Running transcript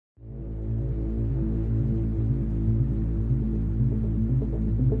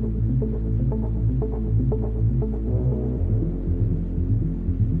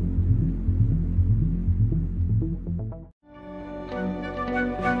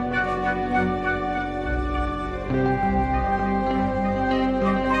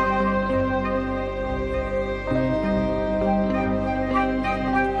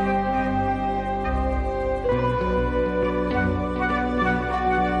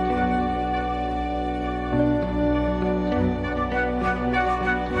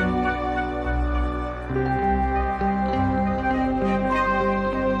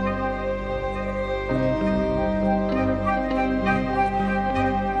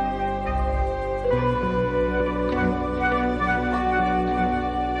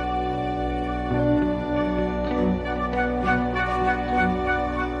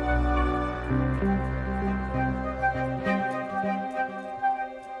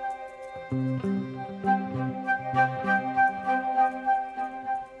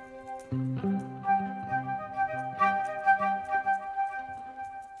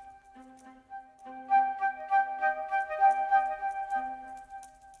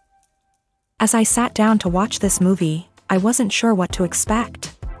As I sat down to watch this movie, I wasn't sure what to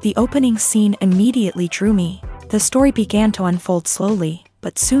expect. The opening scene immediately drew me. The story began to unfold slowly,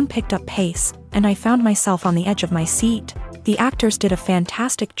 but soon picked up pace, and I found myself on the edge of my seat. The actors did a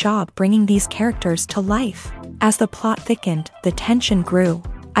fantastic job bringing these characters to life. As the plot thickened, the tension grew.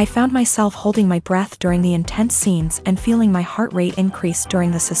 I found myself holding my breath during the intense scenes and feeling my heart rate increase during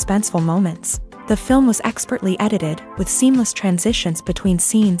the suspenseful moments. The film was expertly edited, with seamless transitions between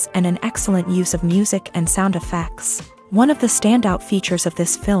scenes and an excellent use of music and sound effects. One of the standout features of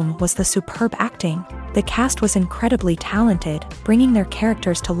this film was the superb acting. The cast was incredibly talented, bringing their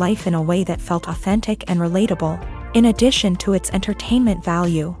characters to life in a way that felt authentic and relatable. In addition to its entertainment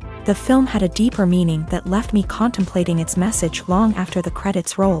value, the film had a deeper meaning that left me contemplating its message long after the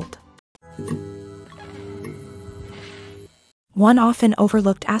credits rolled. One often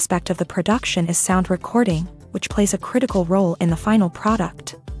overlooked aspect of the production is sound recording, which plays a critical role in the final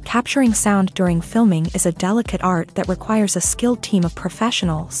product. Capturing sound during filming is a delicate art that requires a skilled team of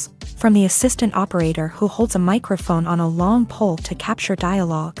professionals. From the assistant operator who holds a microphone on a long pole to capture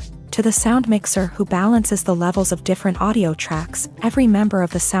dialogue, to the sound mixer who balances the levels of different audio tracks, every member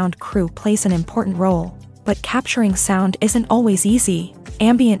of the sound crew plays an important role. But capturing sound isn't always easy.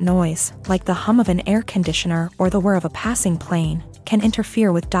 Ambient noise, like the hum of an air conditioner or the whir of a passing plane, can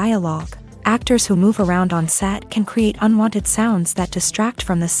interfere with dialogue. Actors who move around on set can create unwanted sounds that distract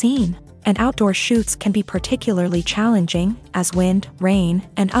from the scene. And outdoor shoots can be particularly challenging, as wind, rain,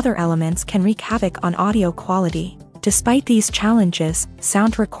 and other elements can wreak havoc on audio quality. Despite these challenges,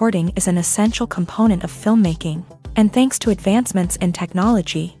 sound recording is an essential component of filmmaking. And thanks to advancements in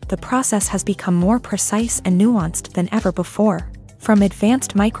technology, the process has become more precise and nuanced than ever before. From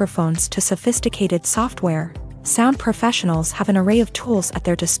advanced microphones to sophisticated software, sound professionals have an array of tools at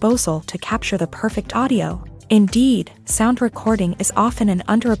their disposal to capture the perfect audio. Indeed, sound recording is often an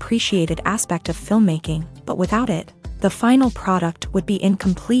underappreciated aspect of filmmaking, but without it, the final product would be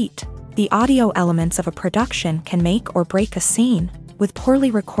incomplete. The audio elements of a production can make or break a scene, with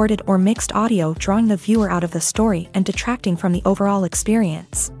poorly recorded or mixed audio drawing the viewer out of the story and detracting from the overall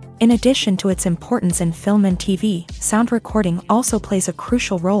experience. In addition to its importance in film and TV, sound recording also plays a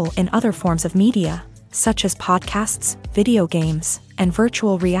crucial role in other forms of media, such as podcasts, video games, and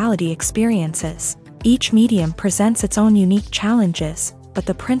virtual reality experiences. Each medium presents its own unique challenges, but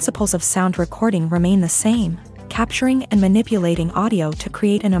the principles of sound recording remain the same, capturing and manipulating audio to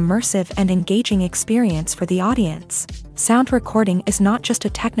create an immersive and engaging experience for the audience. Sound recording is not just a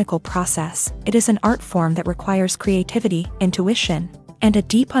technical process, it is an art form that requires creativity, intuition, and a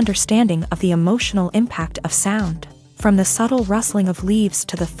deep understanding of the emotional impact of sound. From the subtle rustling of leaves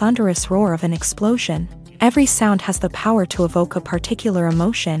to the thunderous roar of an explosion, every sound has the power to evoke a particular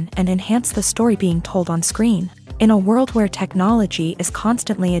emotion and enhance the story being told on screen. In a world where technology is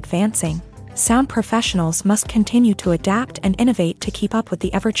constantly advancing, sound professionals must continue to adapt and innovate to keep up with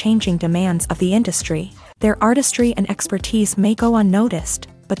the ever-changing demands of the industry. Their artistry and expertise may go unnoticed,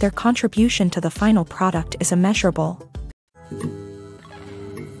 but their contribution to the final product is immeasurable.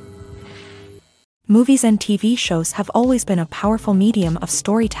 Movies and TV shows have always been a powerful medium of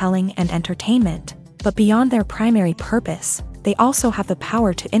storytelling and entertainment, but beyond their primary purpose, they also have the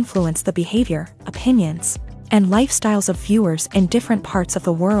power to influence the behavior, opinions, and lifestyles of viewers in different parts of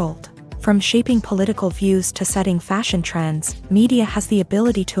the world. From shaping political views to setting fashion trends, media has the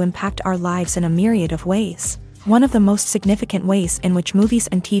ability to impact our lives in a myriad of ways. One of the most significant ways in which movies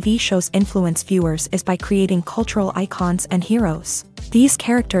and TV shows influence viewers is by creating cultural icons and heroes. These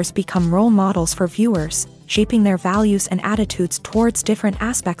characters become role models for viewers, shaping their values and attitudes towards different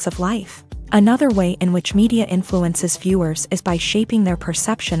aspects of life. Another way in which media influences viewers is by shaping their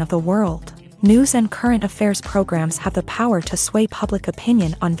perception of the world. News and current affairs programs have the power to sway public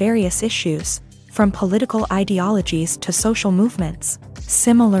opinion on various issues, from political ideologies to social movements.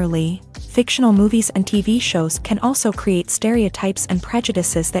 Similarly, fictional movies and TV shows can also create stereotypes and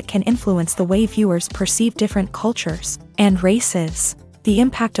prejudices that can influence the way viewers perceive different cultures and races. The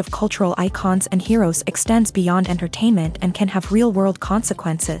impact of cultural icons and heroes extends beyond entertainment and can have real-world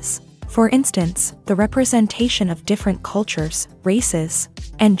consequences. For instance, the representation of different cultures, races,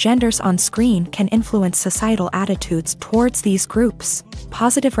 and genders on screen can influence societal attitudes towards these groups.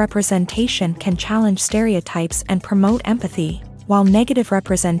 Positive representation can challenge stereotypes and promote empathy, while negative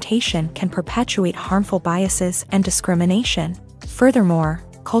representation can perpetuate harmful biases and discrimination. Furthermore,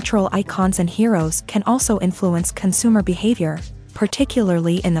 cultural icons and heroes can also influence consumer behavior,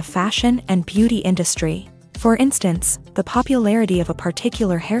 particularly in the fashion and beauty industry. For instance, the popularity of a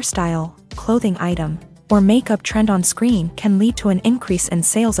particular hairstyle, clothing item, or makeup trend on screen can lead to an increase in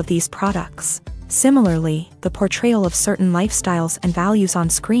sales of these products. Similarly, the portrayal of certain lifestyles and values on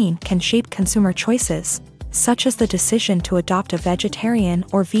screen can shape consumer choices, such as the decision to adopt a vegetarian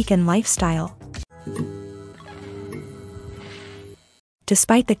or vegan lifestyle.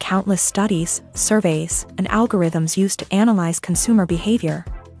 Despite the countless studies, surveys, and algorithms used to analyze consumer behavior,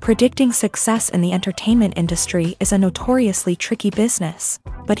 predicting success in the entertainment industry is a notoriously tricky business.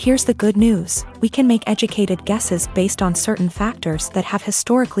 But here's the good news: we can make educated guesses based on certain factors that have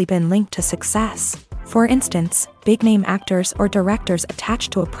historically been linked to success. For instance, big-name actors or directors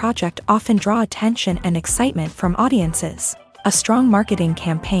attached to a project often draw attention and excitement from audiences. A strong marketing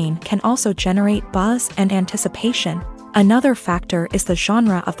campaign can also generate buzz and anticipation. Another factor is the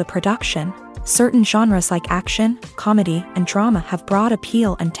genre of the production. Certain genres like action, comedy, and drama have broad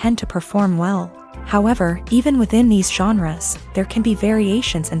appeal and tend to perform well. However, even within these genres, there can be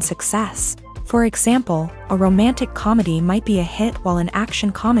variations in success. For example, a romantic comedy might be a hit while an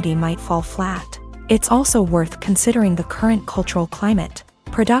action comedy might fall flat. It's also worth considering the current cultural climate.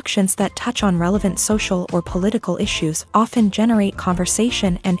 Productions that touch on relevant social or political issues often generate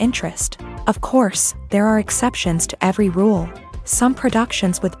conversation and interest. Of course, there are exceptions to every rule. Some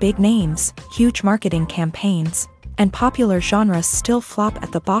productions with big names, huge marketing campaigns, and popular genres still flop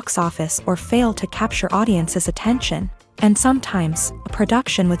at the box office or fail to capture audiences' attention. And sometimes, a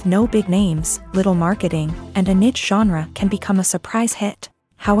production with no big names, little marketing, and a niche genre can become a surprise hit.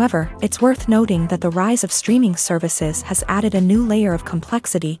 However, it's worth noting that the rise of streaming services has added a new layer of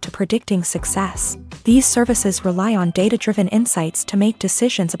complexity to predicting success. These services rely on data-driven insights to make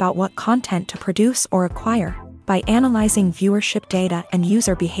decisions about what content to produce or acquire. By analyzing viewership data and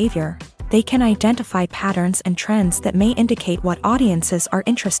user behavior, they can identify patterns and trends that may indicate what audiences are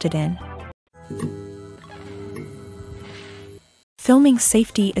interested in. Filming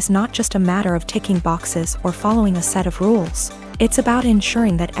safety is not just a matter of ticking boxes or following a set of rules. It's about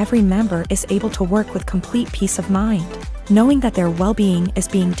ensuring that every member is able to work with complete peace of mind, knowing that their well-being is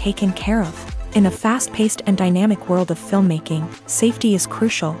being taken care of. In a fast-paced and dynamic world of filmmaking, safety is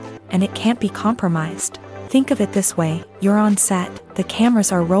crucial, and it can't be compromised. Think of it this way: you're on set, the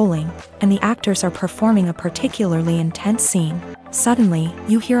cameras are rolling, and the actors are performing a particularly intense scene. Suddenly,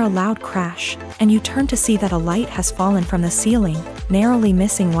 you hear a loud crash, and you turn to see that a light has fallen from the ceiling, narrowly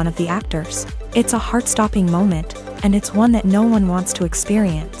missing one of the actors. It's a heart-stopping moment, and it's one that no one wants to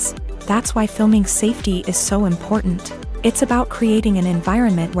experience. That's why filming safety is so important. It's about creating an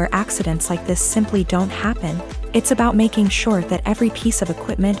environment where accidents like this simply don't happen. It's about making sure that every piece of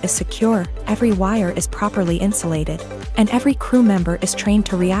equipment is secure, every wire is properly insulated, and every crew member is trained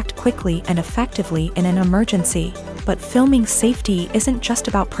to react quickly and effectively in an emergency. But filming safety isn't just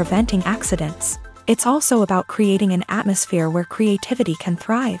about preventing accidents. It's also about creating an atmosphere where creativity can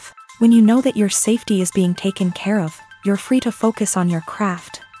thrive. When you know that your safety is being taken care of, you're free to focus on your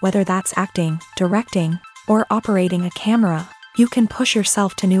craft, whether that's acting, directing, or operating a camera. You can push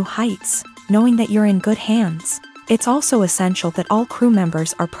yourself to new heights, knowing that you're in good hands. It's also essential that all crew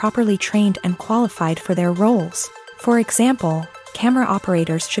members are properly trained and qualified for their roles. For example, camera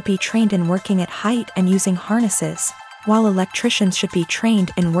operators should be trained in working at height and using harnesses, while electricians should be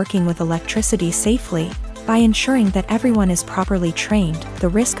trained in working with electricity safely. By ensuring that everyone is properly trained, the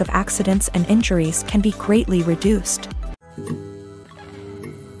risk of accidents and injuries can be greatly reduced.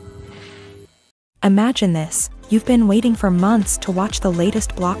 Imagine this: you've been waiting for months to watch the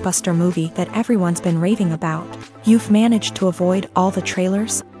latest blockbuster movie that everyone's been raving about. You've managed to avoid all the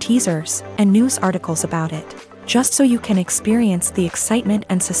trailers, teasers, and news articles about it, just so you can experience the excitement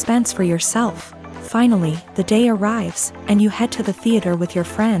and suspense for yourself. Finally, the day arrives, and you head to the theater with your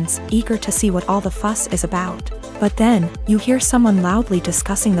friends, eager to see what all the fuss is about. But then, you hear someone loudly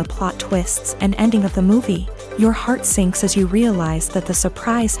discussing the plot twists and ending of the movie. Your heart sinks as you realize that the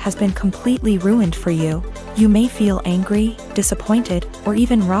surprise has been completely ruined for you. You may feel angry, disappointed, or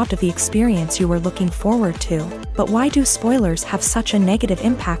even robbed of the experience you were looking forward to. But why do spoilers have such a negative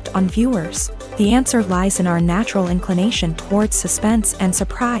impact on viewers? The answer lies in our natural inclination towards suspense and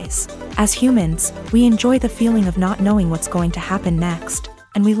surprise. As humans, we enjoy the feeling of not knowing what's going to happen next,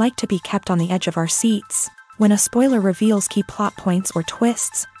 and we like to be kept on the edge of our seats. When a spoiler reveals key plot points or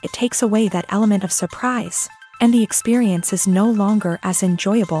twists, it takes away that element of surprise, and the experience is no longer as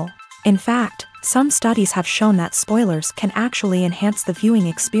enjoyable. In fact, some studies have shown that spoilers can actually enhance the viewing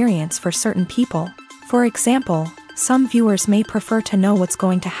experience for certain people. For example, some viewers may prefer to know what's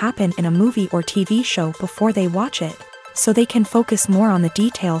going to happen in a movie or TV show before they watch it, so they can focus more on the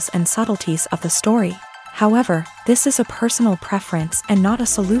details and subtleties of the story. However, this is a personal preference and not a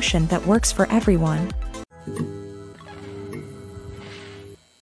solution that works for everyone.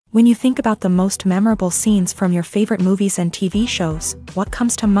 When you think about the most memorable scenes from your favorite movies and TV shows, what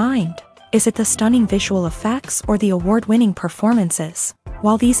comes to mind? Is it the stunning visual effects or the award-winning performances?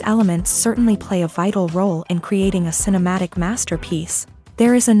 While these elements certainly play a vital role in creating a cinematic masterpiece,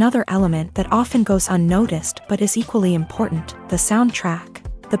 there is another element that often goes unnoticed but is equally important: the soundtrack.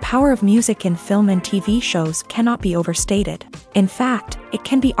 The power of music in film and TV shows cannot be overstated. In fact, it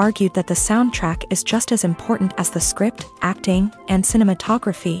can be argued that the soundtrack is just as important as the script, acting, and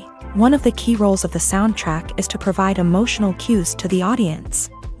cinematography. One of the key roles of the soundtrack is to provide emotional cues to the audience.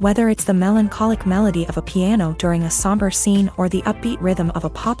 Whether it's the melancholic melody of a piano during a somber scene or the upbeat rhythm of a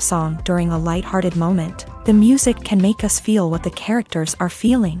pop song during a lighthearted moment, the music can make us feel what the characters are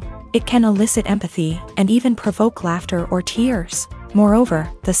feeling. It can elicit empathy and even provoke laughter or tears. Moreover,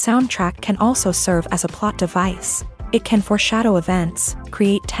 the soundtrack can also serve as a plot device. It can foreshadow events,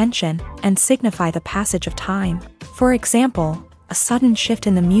 create tension, and signify the passage of time. For example, a sudden shift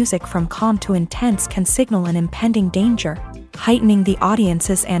in the music from calm to intense can signal an impending danger, heightening the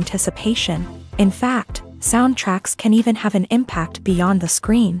audience's anticipation. In fact, soundtracks can even have an impact beyond the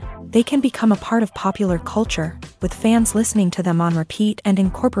screen. They can become a part of popular culture, with fans listening to them on repeat and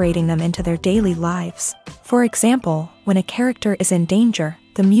incorporating them into their daily lives. For example, when a character is in danger,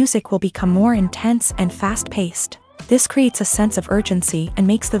 the music will become more intense and fast-paced. This creates a sense of urgency and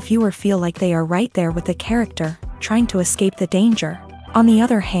makes the viewer feel like they are right there with the character, trying to escape the danger. On the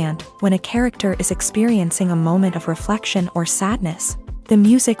other hand, when a character is experiencing a moment of reflection or sadness, the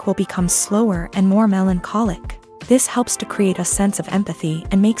music will become slower and more melancholic. This helps to create a sense of empathy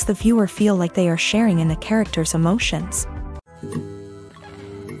and makes the viewer feel like they are sharing in the character's emotions.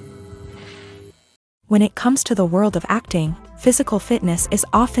 When it comes to the world of acting, physical fitness is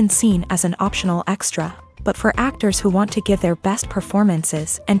often seen as an optional extra. But for actors who want to give their best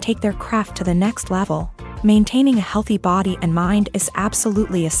performances and take their craft to the next level, maintaining a healthy body and mind is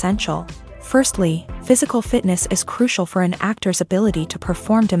absolutely essential. Firstly, physical fitness is crucial for an actor's ability to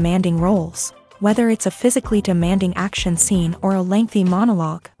perform demanding roles. Whether it's a physically demanding action scene or a lengthy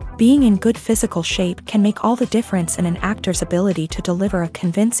monologue, being in good physical shape can make all the difference in an actor's ability to deliver a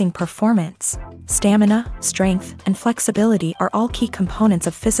convincing performance. Stamina, strength, and flexibility are all key components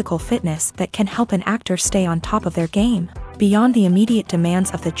of physical fitness that can help an actor stay on top of their game. Beyond the immediate demands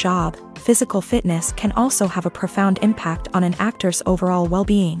of the job, physical fitness can also have a profound impact on an actor's overall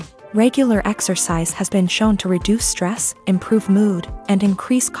well-being. Regular exercise has been shown to reduce stress, improve mood, and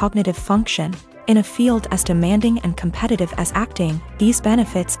increase cognitive function. In a field as demanding and competitive as acting, these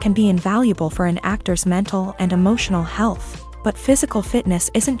benefits can be invaluable for an actor's mental and emotional health. But physical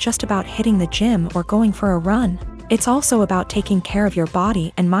fitness isn't just about hitting the gym or going for a run. It's also about taking care of your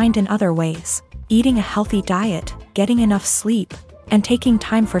body and mind in other ways. Eating a healthy diet, getting enough sleep, and taking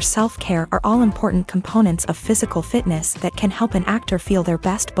time for self-care are all important components of physical fitness that can help an actor feel their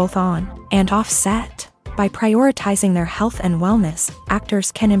best both on and off set. By prioritizing their health and wellness,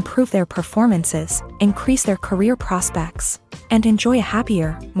 actors can improve their performances, increase their career prospects, and enjoy a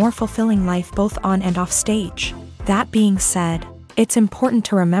happier, more fulfilling life both on and off stage. That being said, it's important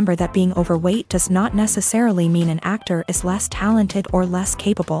to remember that being overweight does not necessarily mean an actor is less talented or less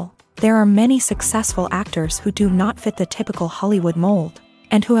capable. There are many successful actors who do not fit the typical Hollywood mold,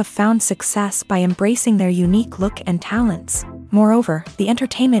 and who have found success by embracing their unique look and talents. Moreover, the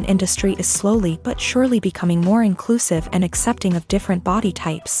entertainment industry is slowly but surely becoming more inclusive and accepting of different body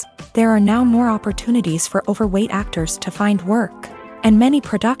types. There are now more opportunities for overweight actors to find work, and many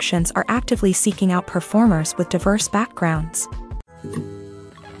productions are actively seeking out performers with diverse backgrounds.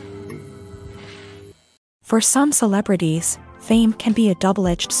 For some celebrities, fame can be a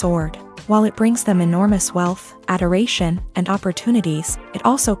double-edged sword. While it brings them enormous wealth, adoration, and opportunities, it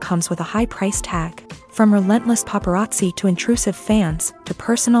also comes with a high price tag. From relentless paparazzi to intrusive fans, to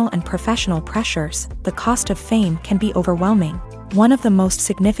personal and professional pressures, the cost of fame can be overwhelming. One of the most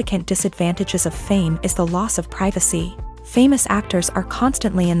significant disadvantages of fame is the loss of privacy. Famous actors are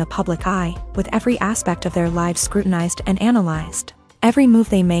constantly in the public eye, with every aspect of their lives scrutinized and analyzed. Every move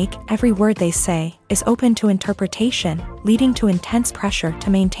they make, every word they say, is open to interpretation, leading to intense pressure to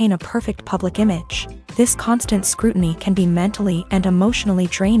maintain a perfect public image. This constant scrutiny can be mentally and emotionally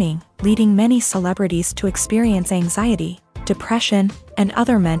draining, leading many celebrities to experience anxiety, depression, and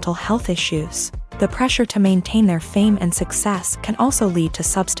other mental health issues. The pressure to maintain their fame and success can also lead to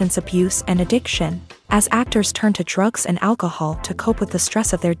substance abuse and addiction, as actors turn to drugs and alcohol to cope with the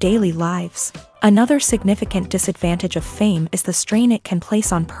stress of their daily lives. Another significant disadvantage of fame is the strain it can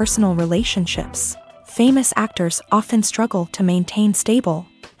place on personal relationships. Famous actors often struggle to maintain stable,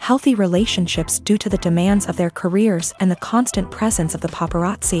 healthy relationships due to the demands of their careers and the constant presence of the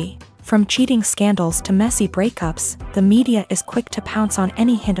paparazzi. From cheating scandals to messy breakups, the media is quick to pounce on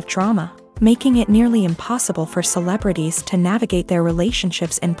any hint of drama, making it nearly impossible for celebrities to navigate their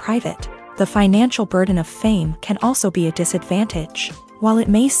relationships in private. The financial burden of fame can also be a disadvantage. While it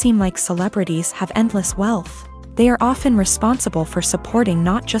may seem like celebrities have endless wealth, they are often responsible for supporting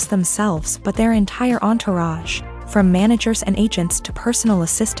not just themselves but their entire entourage. From managers and agents to personal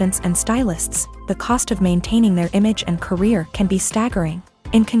assistants and stylists, the cost of maintaining their image and career can be staggering.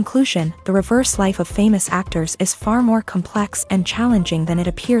 In conclusion, the reverse life of famous actors is far more complex and challenging than it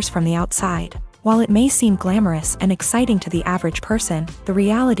appears from the outside. While it may seem glamorous and exciting to the average person, the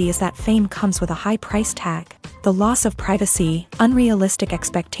reality is that fame comes with a high price tag. The loss of privacy, unrealistic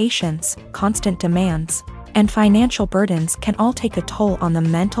expectations, constant demands, and financial burdens can all take a toll on the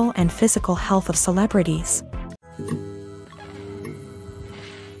mental and physical health of celebrities.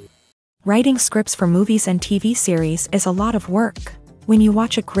 Writing scripts for movies and TV series is a lot of work. When you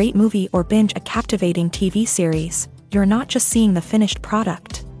watch a great movie or binge a captivating TV series, you're not just seeing the finished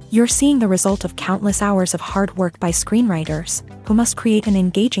product. You're seeing the result of countless hours of hard work by screenwriters, who must create an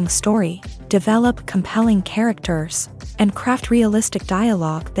engaging story, develop compelling characters, and craft realistic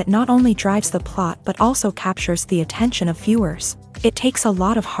dialogue that not only drives the plot but also captures the attention of viewers. It takes a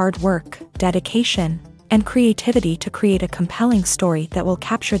lot of hard work, dedication, and creativity to create a compelling story that will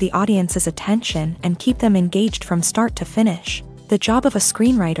capture the audience's attention and keep them engaged from start to finish. The job of a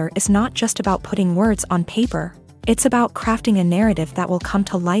screenwriter is not just about putting words on paper. It's about crafting a narrative that will come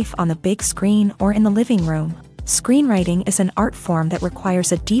to life on the big screen or in the living room. Screenwriting is an art form that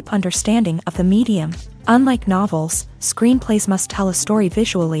requires a deep understanding of the medium. Unlike novels, screenplays must tell a story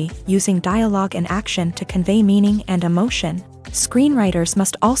visually, using dialogue and action to convey meaning and emotion. Screenwriters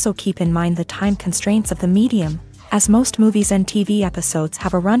must also keep in mind the time constraints of the medium, as most movies and TV episodes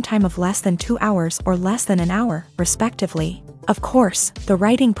have a runtime of less than 2 hours or less than an hour, respectively. Of course, the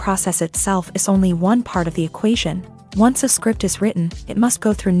writing process itself is only one part of the equation. Once a script is written, it must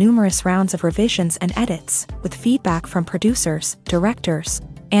go through numerous rounds of revisions and edits, with feedback from producers, directors,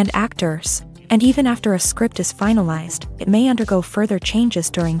 and actors. And even after a script is finalized, it may undergo further changes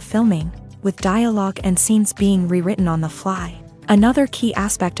during filming, with dialogue and scenes being rewritten on the fly. Another key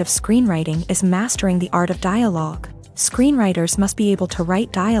aspect of screenwriting is mastering the art of dialogue. Screenwriters must be able to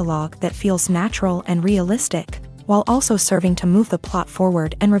write dialogue that feels natural and realistic, while also serving to move the plot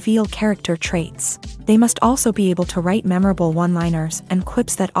forward and reveal character traits. They must also be able to write memorable one-liners and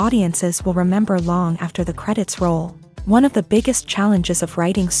quips that audiences will remember long after the credits roll. One of the biggest challenges of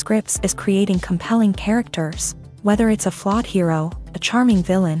writing scripts is creating compelling characters. Whether it's a flawed hero, a charming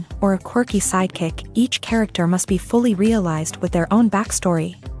villain, or a quirky sidekick, each character must be fully realized with their own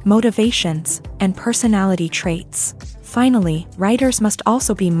backstory, motivations, and personality traits. Finally, writers must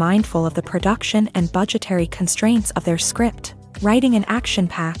also be mindful of the production and budgetary constraints of their script. Writing an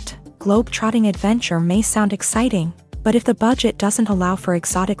action-packed, globe-trotting adventure may sound exciting, but if the budget doesn't allow for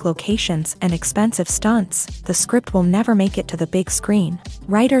exotic locations and expensive stunts, the script will never make it to the big screen.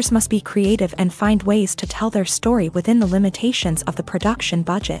 Writers must be creative and find ways to tell their story within the limitations of the production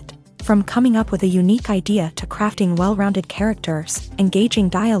budget. From coming up with a unique idea to crafting well-rounded characters, engaging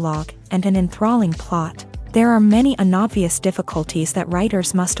dialogue, and an enthralling plot, there are many unobvious difficulties that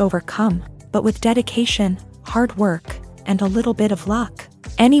writers must overcome, but with dedication, hard work, and a little bit of luck,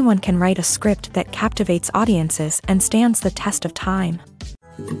 anyone can write a script that captivates audiences and stands the test of time.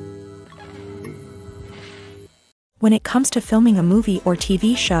 When it comes to filming a movie or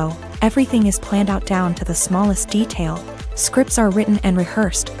TV show, everything is planned out down to the smallest detail. Scripts are written and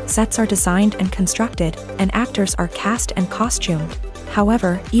rehearsed, sets are designed and constructed, and actors are cast and costumed.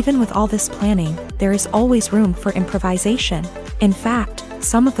 However, even with all this planning, there is always room for improvisation. In fact,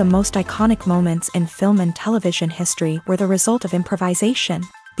 some of the most iconic moments in film and television history were the result of improvisation.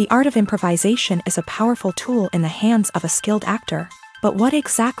 The art of improvisation is a powerful tool in the hands of a skilled actor. But what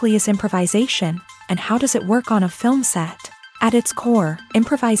exactly is improvisation, and how does it work on a film set? At its core,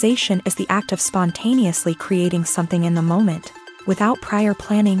 improvisation is the act of spontaneously creating something in the moment, without prior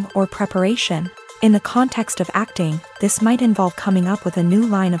planning or preparation. In the context of acting, this might involve coming up with a new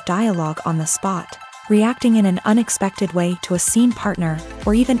line of dialogue on the spot, reacting in an unexpected way to a scene partner,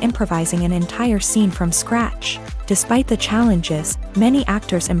 or even improvising an entire scene from scratch. Despite the challenges, many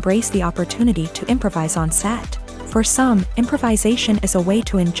actors embrace the opportunity to improvise on set. For some, improvisation is a way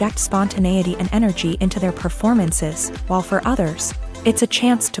to inject spontaneity and energy into their performances, while for others, it's a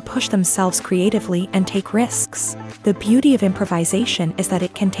chance to push themselves creatively and take risks. The beauty of improvisation is that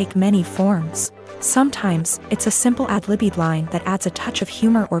it can take many forms. Sometimes, it's a simple ad-libbed line that adds a touch of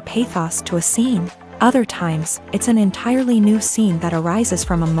humor or pathos to a scene. Other times, it's an entirely new scene that arises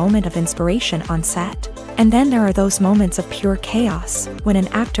from a moment of inspiration on set. And then there are those moments of pure chaos, when an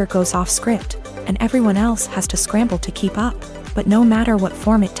actor goes off script, and everyone else has to scramble to keep up. But no matter what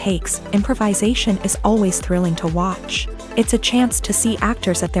form it takes, improvisation is always thrilling to watch. It's a chance to see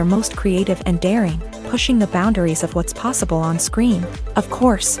actors at their most creative and daring, pushing the boundaries of what's possible on screen. Of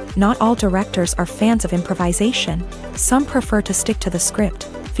course, not all directors are fans of improvisation. Some prefer to stick to the script,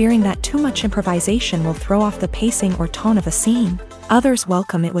 fearing that too much improvisation will throw off the pacing or tone of a scene. Others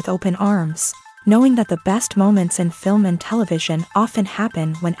welcome it with open arms, knowing that the best moments in film and television often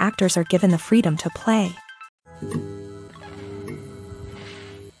happen when actors are given the freedom to play.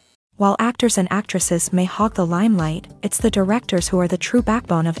 While actors and actresses may hog the limelight, it's the directors who are the true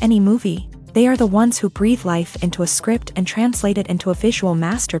backbone of any movie. They are the ones who breathe life into a script and translate it into a visual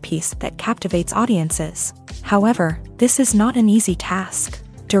masterpiece that captivates audiences. However, this is not an easy task.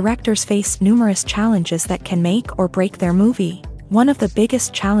 Directors face numerous challenges that can make or break their movie. One of the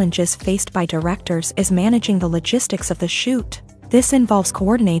biggest challenges faced by directors is managing the logistics of the shoot. This involves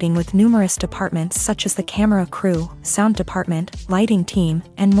coordinating with numerous departments such as the camera crew, sound department, lighting team,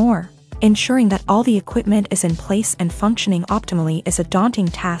 and more. Ensuring that all the equipment is in place and functioning optimally is a daunting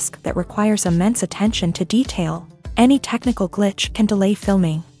task that requires immense attention to detail. Any technical glitch can delay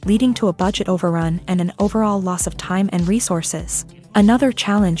filming, leading to a budget overrun and an overall loss of time and resources. Another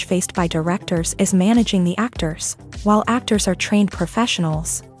challenge faced by directors is managing the actors. While actors are trained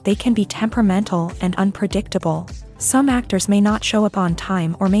professionals, they can be temperamental and unpredictable. Some actors may not show up on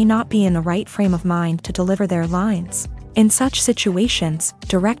time or may not be in the right frame of mind to deliver their lines. In such situations,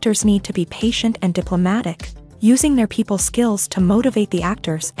 directors need to be patient and diplomatic, using their people skills to motivate the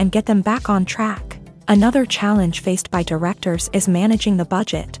actors and get them back on track. Another challenge faced by directors is managing the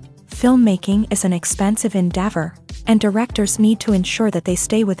budget. Filmmaking is an expensive endeavor, and directors need to ensure that they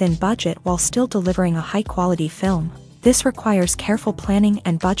stay within budget while still delivering a high-quality film. This requires careful planning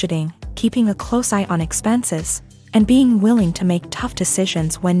and budgeting, keeping a close eye on expenses, and being willing to make tough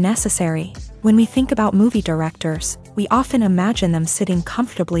decisions when necessary. When we think about movie directors, we often imagine them sitting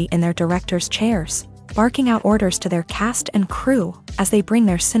comfortably in their director's chairs, barking out orders to their cast and crew as they bring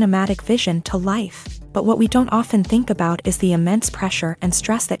their cinematic vision to life. But what we don't often think about is the immense pressure and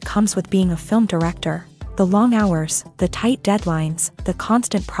stress that comes with being a film director. The long hours, the tight deadlines, the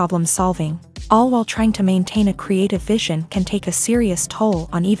constant problem solving, all while trying to maintain a creative vision can take a serious toll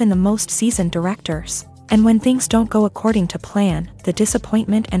on even the most seasoned directors. And when things don't go according to plan, the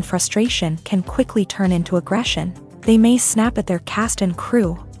disappointment and frustration can quickly turn into aggression. They may snap at their cast and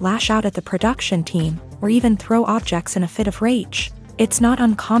crew, lash out at the production team, or even throw objects in a fit of rage. It's not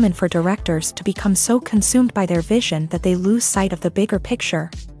uncommon for directors to become so consumed by their vision that they lose sight of the bigger picture,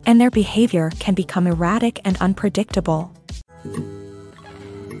 and their behavior can become erratic and unpredictable.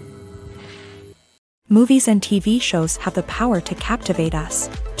 Movies and TV shows have the power to captivate us,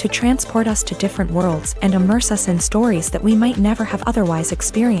 to transport us to different worlds and immerse us in stories that we might never have otherwise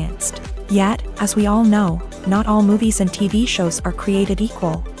experienced. Yet, as we all know, not all movies and TV shows are created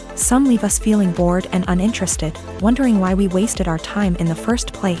equal. Some leave us feeling bored and uninterested, wondering why we wasted our time in the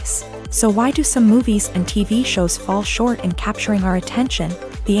first place. So why do some movies and TV shows fall short in capturing our attention?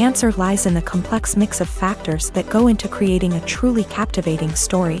 The answer lies in the complex mix of factors that go into creating a truly captivating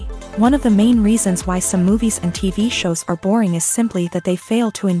story. One of the main reasons why some movies and TV shows are boring is simply that they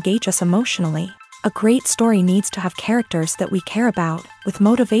fail to engage us emotionally. A great story needs to have characters that we care about, with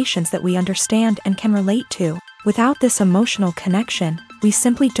motivations that we understand and can relate to. Without this emotional connection, we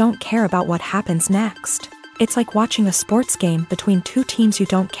simply don't care about what happens next. It's like watching a sports game between two teams you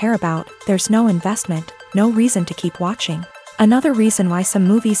don't care about. There's no investment, no reason to keep watching. Another reason why some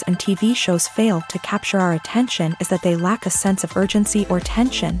movies and TV shows fail to capture our attention is that they lack a sense of urgency or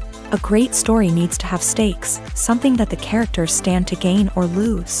tension. A great story needs to have stakes, something that the characters stand to gain or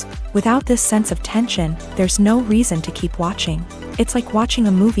lose. Without this sense of tension, there's no reason to keep watching. It's like watching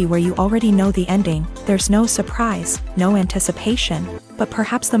a movie where you already know the ending, there's no surprise, no anticipation. But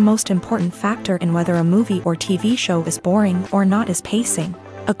perhaps the most important factor in whether a movie or TV show is boring or not is pacing.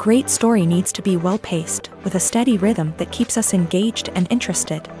 A great story needs to be well-paced, with a steady rhythm that keeps us engaged and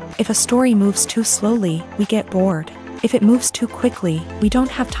interested. If a story moves too slowly, we get bored. If it moves too quickly, we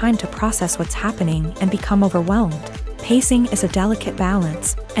don't have time to process what's happening and become overwhelmed. Pacing is a delicate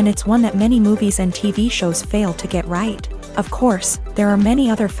balance, and it's one that many movies and TV shows fail to get right. Of course, there are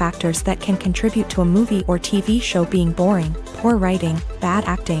many other factors that can contribute to a movie or TV show being boring: poor writing, bad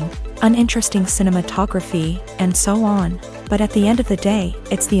acting, uninteresting cinematography, and so on. But at the end of the day,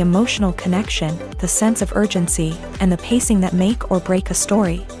 it's the emotional connection, the sense of urgency, and the pacing that make or break a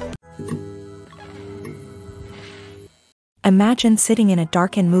story. Imagine sitting in a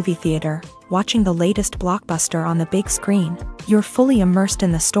darkened movie theater, watching the latest blockbuster on the big screen. You're fully immersed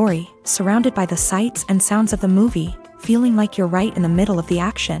in the story, surrounded by the sights and sounds of the movie, feeling like you're right in the middle of the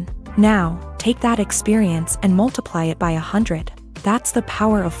action. Now, take that experience and multiply it by 100. That's the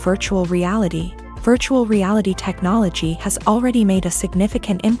power of virtual reality. Virtual reality technology has already made a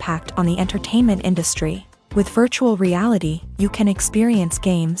significant impact on the entertainment industry. With virtual reality, you can experience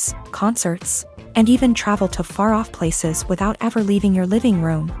games, concerts, and even travel to far-off places without ever leaving your living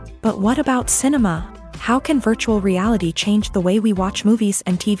room. But what about cinema? How can virtual reality change the way we watch movies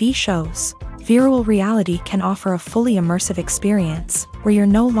and TV shows? Virtual reality can offer a fully immersive experience, where you're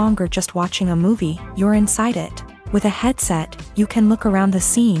no longer just watching a movie, you're inside it. With a headset, you can look around the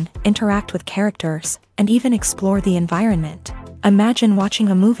scene, interact with characters, and even explore the environment. Imagine watching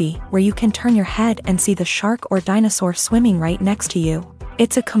a movie where you can turn your head and see the shark or dinosaur swimming right next to you.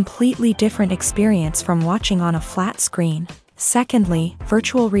 It's a completely different experience from watching on a flat screen. Secondly,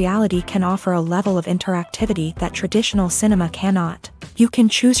 virtual reality can offer a level of interactivity that traditional cinema cannot. You can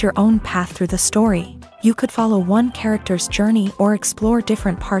choose your own path through the story. You could follow one character's journey or explore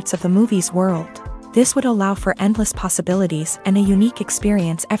different parts of the movie's world. This would allow for endless possibilities and a unique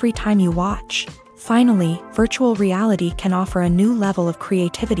experience every time you watch. Finally, virtual reality can offer a new level of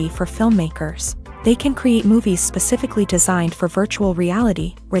creativity for filmmakers. They can create movies specifically designed for virtual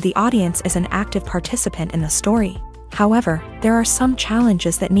reality, where the audience is an active participant in the story. However, there are some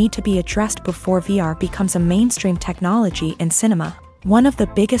challenges that need to be addressed before VR becomes a mainstream technology in cinema. One of the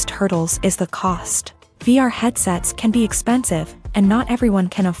biggest hurdles is the cost. VR headsets can be expensive, and not everyone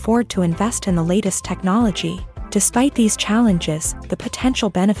can afford to invest in the latest technology. Despite these challenges, the potential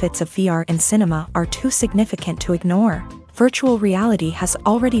benefits of VR in cinema are too significant to ignore. Virtual reality has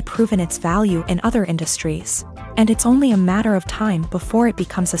already proven its value in other industries, and it's only a matter of time before it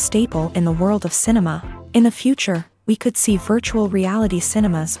becomes a staple in the world of cinema. In the future, we could see virtual reality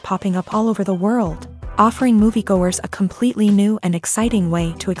cinemas popping up all over the world, offering moviegoers a completely new and exciting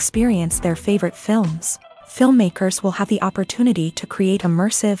way to experience their favorite films. Filmmakers will have the opportunity to create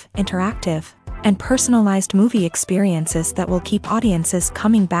immersive, interactive, and personalized movie experiences that will keep audiences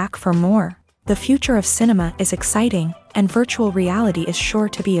coming back for more. The future of cinema is exciting, and virtual reality is sure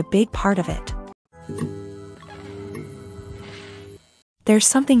to be a big part of it. There's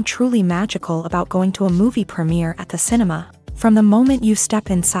something truly magical about going to a movie premiere at the cinema. From the moment you step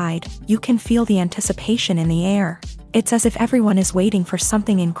inside, you can feel the anticipation in the air. It's as if everyone is waiting for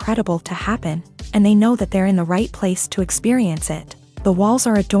something incredible to happen, and they know that they're in the right place to experience it. The walls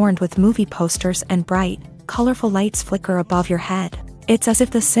are adorned with movie posters and bright, colorful lights flicker above your head. It's as if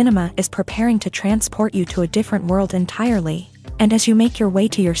the cinema is preparing to transport you to a different world entirely. And as you make your way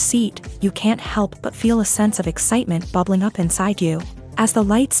to your seat, you can't help but feel a sense of excitement bubbling up inside you. As the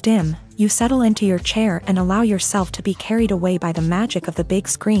lights dim, you settle into your chair and allow yourself to be carried away by the magic of the big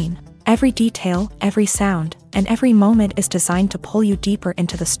screen. Every detail, every sound, and every moment is designed to pull you deeper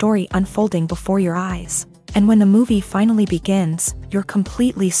into the story unfolding before your eyes. And when the movie finally begins, you're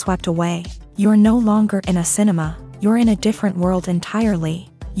completely swept away. You're no longer in a cinema, you're in a different world entirely.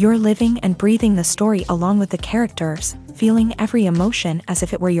 You're living and breathing the story along with the characters, feeling every emotion as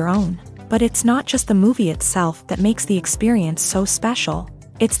if it were your own. But it's not just the movie itself that makes the experience so special.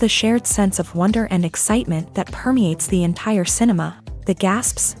 It's the shared sense of wonder and excitement that permeates the entire cinema. The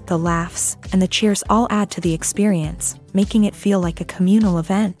gasps, the laughs, and the cheers all add to the experience, making it feel like a communal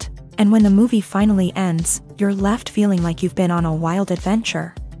event. And when the movie finally ends, you're left feeling like you've been on a wild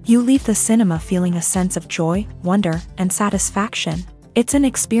adventure. You leave the cinema feeling a sense of joy, wonder, and satisfaction. It's an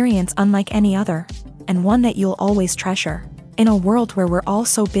experience unlike any other, and one that you'll always treasure. In a world where we're all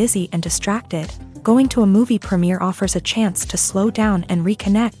so busy and distracted, Going to a movie premiere offers a chance to slow down and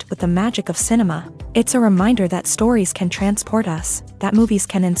reconnect with the magic of cinema. It's a reminder that stories can transport us, that movies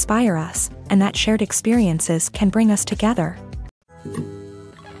can inspire us, and that shared experiences can bring us together.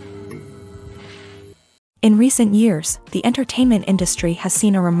 In recent years, the entertainment industry has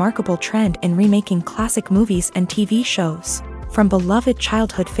seen a remarkable trend in remaking classic movies and TV shows. From beloved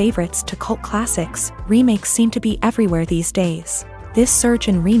childhood favorites to cult classics, remakes seem to be everywhere these days. This surge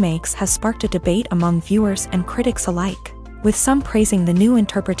in remakes has sparked a debate among viewers and critics alike, with some praising the new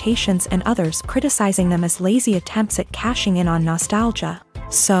interpretations and others criticizing them as lazy attempts at cashing in on nostalgia.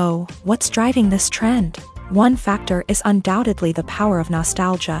 So, what's driving this trend? One factor is undoubtedly the power of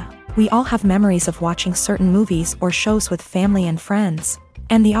nostalgia. We all have memories of watching certain movies or shows with family and friends,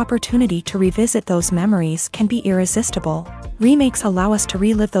 and the opportunity to revisit those memories can be irresistible. Remakes allow us to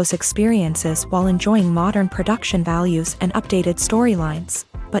relive those experiences while enjoying modern production values and updated storylines.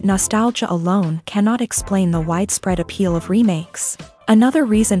 But nostalgia alone cannot explain the widespread appeal of remakes. Another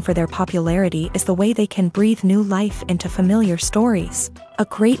reason for their popularity is the way they can breathe new life into familiar stories. A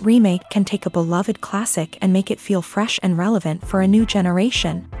great remake can take a beloved classic and make it feel fresh and relevant for a new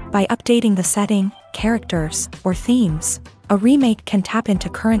generation. By updating the setting, characters, or themes, a remake can tap into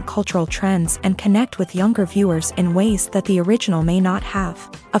current cultural trends and connect with younger viewers in ways that the original may not have.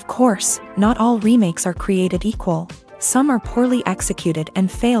 Of course, not all remakes are created equal. Some are poorly executed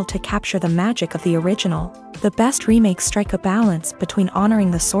and fail to capture the magic of the original. The best remakes strike a balance between honoring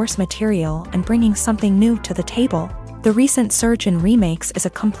the source material and bringing something new to the table. The recent surge in remakes is a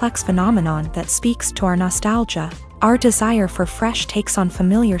complex phenomenon that speaks to our nostalgia, our desire for fresh takes on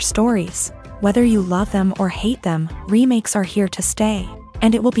familiar stories. Whether you love them or hate them, remakes are here to stay,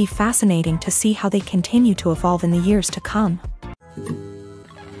 and it will be fascinating to see how they continue to evolve in the years to come.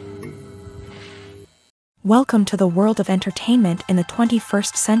 Welcome to the world of entertainment in the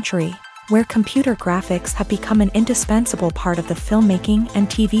 21st century, where computer graphics have become an indispensable part of the filmmaking and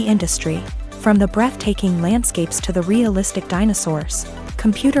TV industry. From the breathtaking landscapes to the realistic dinosaurs,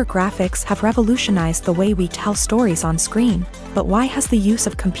 computer graphics have revolutionized the way we tell stories on screen. But why has the use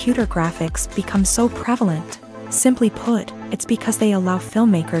of computer graphics become so prevalent? Simply put, it's because they allow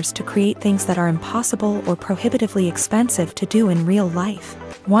filmmakers to create things that are impossible or prohibitively expensive to do in real life.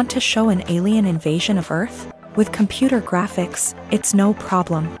 Want to show an alien invasion of Earth? With computer graphics, it's no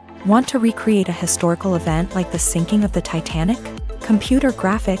problem. Want to recreate a historical event like the sinking of the Titanic? Computer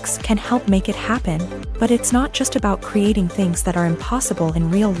graphics can help make it happen, but it's not just about creating things that are impossible in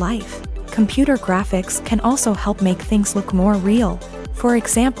real life. Computer graphics can also help make things look more real. For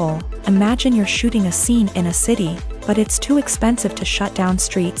example, imagine you're shooting a scene in a city, but it's too expensive to shut down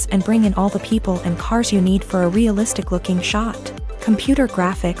streets and bring in all the people and cars you need for a realistic-looking shot. Computer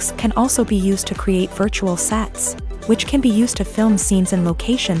graphics can also be used to create virtual sets, which can be used to film scenes in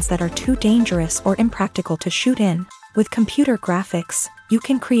locations that are too dangerous or impractical to shoot in. With computer graphics, you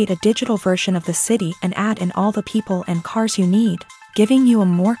can create a digital version of the city and add in all the people and cars you need, giving you a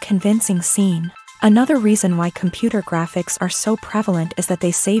more convincing scene. Another reason why computer graphics are so prevalent is that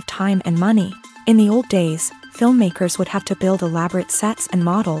they save time and money. In the old days, filmmakers would have to build elaborate sets and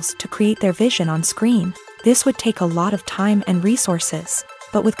models to create their vision on screen. This would take a lot of time and resources.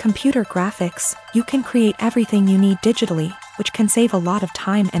 But with computer graphics, you can create everything you need digitally, which can save a lot of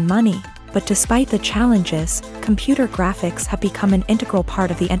time and money. But despite the challenges, computer graphics have become an integral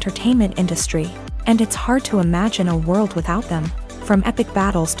part of the entertainment industry, and it's hard to imagine a world without them. From epic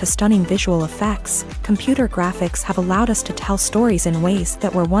battles to stunning visual effects, computer graphics have allowed us to tell stories in ways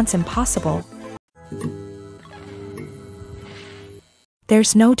that were once impossible.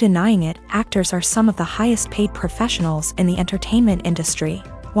 There's no denying it, actors are some of the highest paid professionals in the entertainment industry.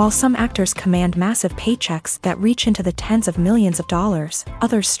 While some actors command massive paychecks that reach into the tens of millions of dollars,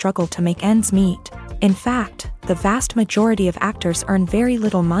 others struggle to make ends meet. In fact, the vast majority of actors earn very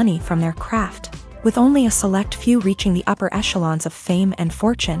little money from their craft, with only a select few reaching the upper echelons of fame and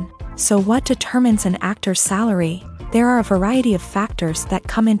fortune. So what determines an actor's salary? There are a variety of factors that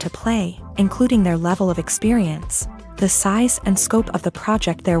come into play, including their level of experience, the size and scope of the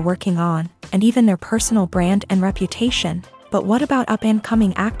project they're working on, and even their personal brand and reputation. But what about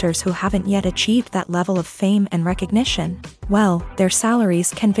up-and-coming actors who haven't yet achieved that level of fame and recognition? Well, their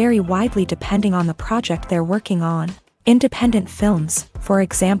salaries can vary widely depending on the project they're working on. Independent films, for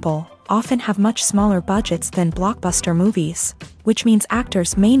example, often have much smaller budgets than blockbuster movies, which means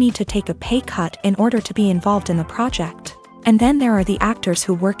actors may need to take a pay cut in order to be involved in the project. And then there are the actors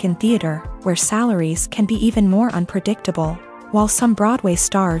who work in theater, where salaries can be even more unpredictable. While some Broadway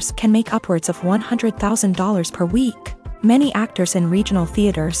stars can make upwards of $100,000 per week, many actors in regional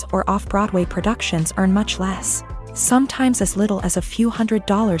theaters or off-Broadway productions earn much less, sometimes as little as a few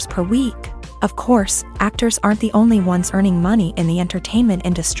 $100s per week. Of course, actors aren't the only ones earning money in the entertainment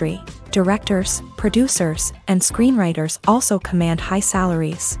industry. Directors, producers, and screenwriters also command high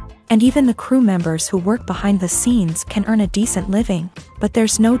salaries. And even the crew members who work behind the scenes can earn a decent living. But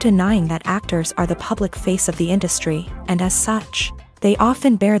there's no denying that actors are the public face of the industry, and as such, they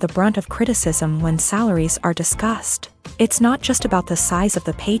often bear the brunt of criticism when salaries are discussed. It's not just about the size of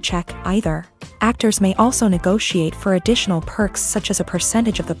the paycheck either. Actors may also negotiate for additional perks such as a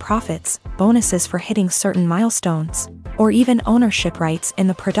percentage of the profits, bonuses for hitting certain milestones, or even ownership rights in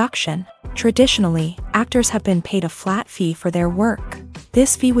the production. Traditionally, actors have been paid a flat fee for their work.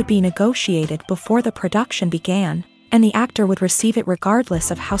 This fee would be negotiated before the production began, and the actor would receive it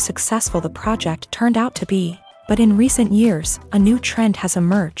regardless of how successful the project turned out to be. But in recent years, a new trend has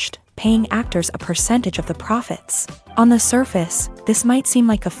emerged, paying actors a percentage of the profits. On the surface, this might seem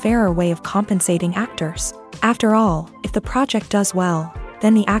like a fairer way of compensating actors. After all, if the project does well,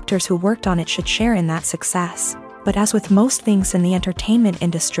 then the actors who worked on it should share in that success. But as with most things in the entertainment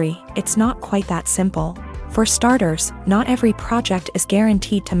industry, it's not quite that simple. For starters, not every project is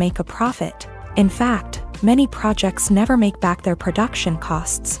guaranteed to make a profit. In fact, many projects never make back their production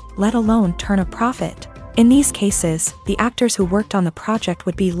costs, let alone turn a profit. In these cases, the actors who worked on the project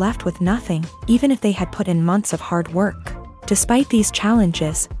would be left with nothing, even if they had put in months of hard work. Despite these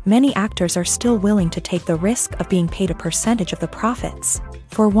challenges, many actors are still willing to take the risk of being paid a percentage of the profits.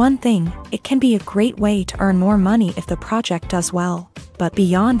 For one thing, it can be a great way to earn more money if the project does well. But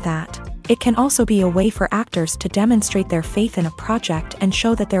beyond that, it can also be a way for actors to demonstrate their faith in a project and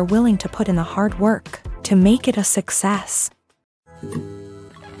show that they're willing to put in the hard work to make it a success.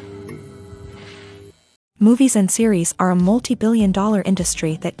 Movies and series are a multi-billion-dollar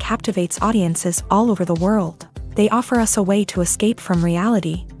industry that captivates audiences all over the world. They offer us a way to escape from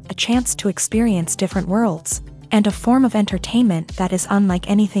reality, a chance to experience different worlds, and a form of entertainment that is unlike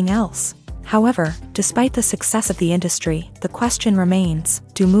anything else. However, despite the success of the industry, the question remains,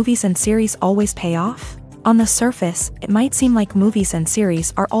 do movies and series always pay off? On the surface, it might seem like movies and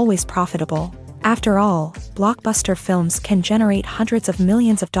series are always profitable. After all, blockbuster films can generate hundreds of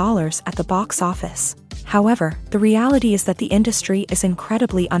millions of dollars at the box office. However, the reality is that the industry is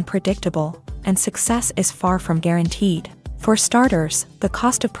incredibly unpredictable, and success is far from guaranteed. For starters, the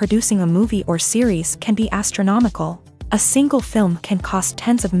cost of producing a movie or series can be astronomical. A single film can cost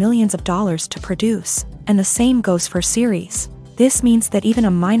tens of millions of dollars to produce, and the same goes for series. This means that even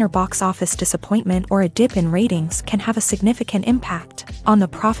a minor box office disappointment or a dip in ratings can have a significant impact on the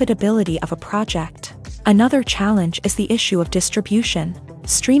profitability of a project. Another challenge is the issue of distribution.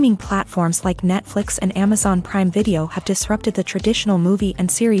 Streaming platforms like Netflix and Amazon Prime Video have disrupted the traditional movie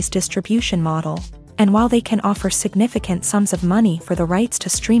and series distribution model. And while they can offer significant sums of money for the rights to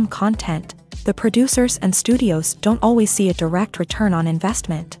stream content, the producers and studios don't always see a direct return on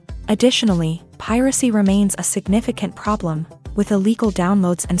investment. Additionally, piracy remains a significant problem, with illegal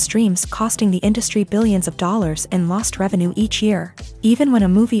downloads and streams costing the industry billions of dollars in lost revenue each year. Even when a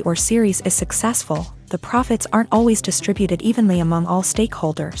movie or series is successful, the profits aren't always distributed evenly among all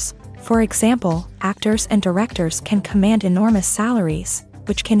stakeholders. For example, actors and directors can command enormous salaries,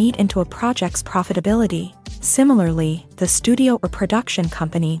 which can eat into a project's profitability. Similarly, the studio or production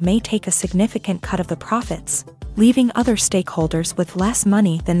company may take a significant cut of the profits, leaving other stakeholders with less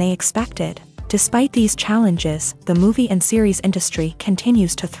money than they expected. Despite these challenges, the movie and series industry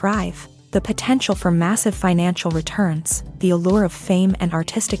continues to thrive. The potential for massive financial returns, the allure of fame and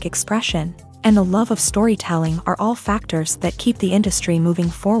artistic expression, and the love of storytelling are all factors that keep the industry moving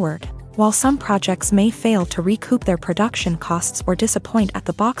forward. While some projects may fail to recoup their production costs or disappoint at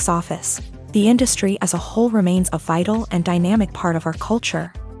the box office, the industry as a whole remains a vital and dynamic part of our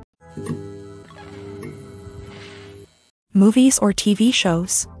culture. Movies or TV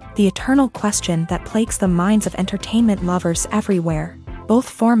shows? The eternal question that plagues the minds of entertainment lovers everywhere. Both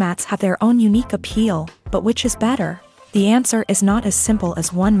formats have their own unique appeal, but which is better? The answer is not as simple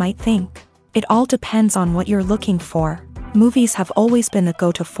as one might think. It all depends on what you're looking for. Movies have always been the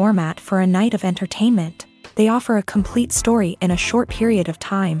go-to format for a night of entertainment. They offer a complete story in a short period of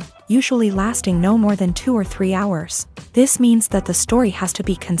time, usually lasting no more than 2 or 3 hours. This means that the story has to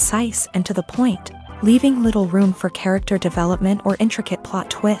be concise and to the point, leaving little room for character development or intricate plot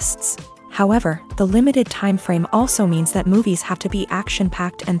twists. However, the limited time frame also means that movies have to be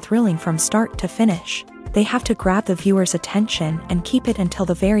action-packed and thrilling from start to finish. They have to grab the viewer's attention and keep it until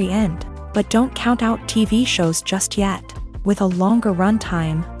the very end. But don't count out TV shows just yet. With a longer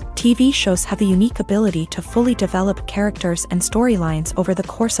runtime, TV shows have the unique ability to fully develop characters and storylines over the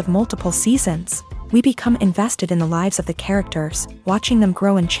course of multiple seasons. We become invested in the lives of the characters, watching them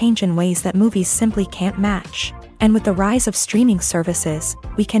grow and change in ways that movies simply can't match. And with the rise of streaming services,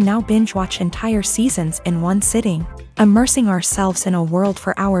 we can now binge-watch entire seasons in one sitting, immersing ourselves in a world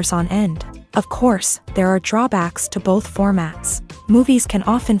for hours on end. Of course, there are drawbacks to both formats. Movies can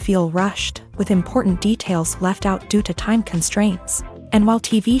often feel rushed, with important details left out due to time constraints. And while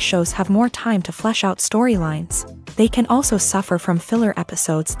TV shows have more time to flesh out storylines, they can also suffer from filler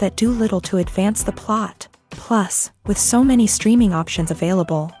episodes that do little to advance the plot. Plus, with so many streaming options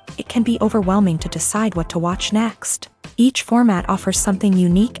available, it can be overwhelming to decide what to watch next. Each format offers something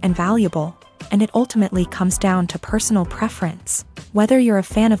unique and valuable, and it ultimately comes down to personal preference. Whether you're a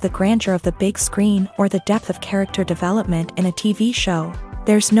fan of the grandeur of the big screen or the depth of character development in a TV show,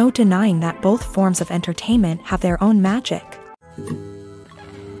 there's no denying that both forms of entertainment have their own magic.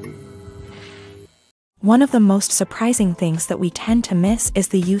 One of the most surprising things that we tend to miss is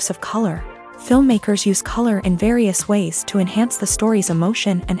the use of color. Filmmakers use color in various ways to enhance the story's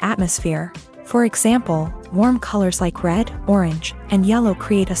emotion and atmosphere. For example, warm colors like red, orange, and yellow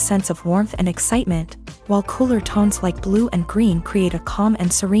create a sense of warmth and excitement, while cooler tones like blue and green create a calm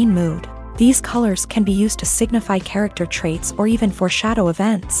and serene mood. These colors can be used to signify character traits or even foreshadow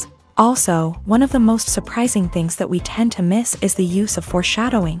events. Also, one of the most surprising things that we tend to miss is the use of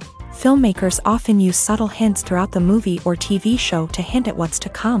foreshadowing. Filmmakers often use subtle hints throughout the movie or TV show to hint at what's to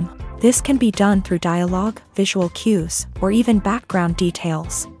come. This can be done through dialogue, visual cues, or even background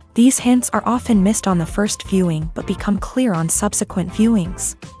details. These hints are often missed on the first viewing but become clear on subsequent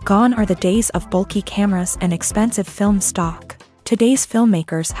viewings. Gone are the days of bulky cameras and expensive film stock. Today's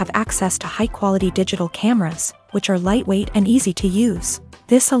filmmakers have access to high-quality digital cameras, which are lightweight and easy to use.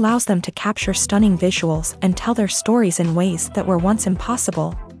 This allows them to capture stunning visuals and tell their stories in ways that were once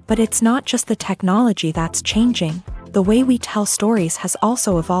impossible. But it's not just the technology that's changing. The way we tell stories has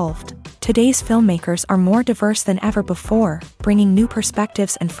also evolved. Today's filmmakers are more diverse than ever before, bringing new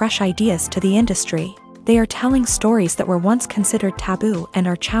perspectives and fresh ideas to the industry. They are telling stories that were once considered taboo and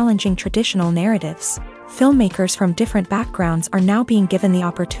are challenging traditional narratives. Filmmakers from different backgrounds are now being given the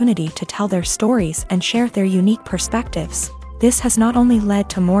opportunity to tell their stories and share their unique perspectives. This has not only led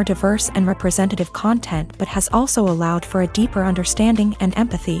to more diverse and representative content but has also allowed for a deeper understanding and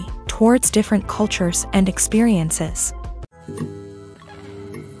empathy towards different cultures and experiences.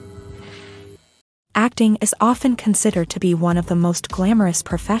 Acting is often considered to be one of the most glamorous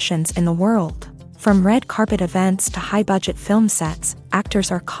professions in the world. From red carpet events to high-budget film sets,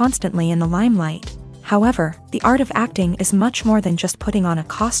 actors are constantly in the limelight. However, the art of acting is much more than just putting on a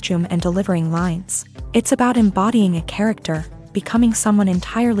costume and delivering lines. It's about embodying a character, becoming someone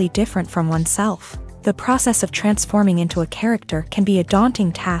entirely different from oneself. The process of transforming into a character can be a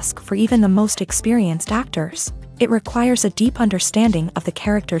daunting task for even the most experienced actors. It requires a deep understanding of the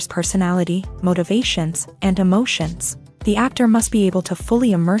character's personality, motivations, and emotions. The actor must be able to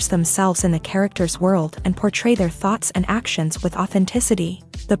fully immerse themselves in the character's world and portray their thoughts and actions with authenticity.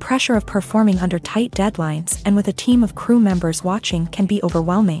 The pressure of performing under tight deadlines and with a team of crew members watching can be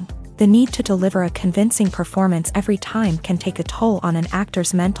overwhelming. The need to deliver a convincing performance every time can take a toll on an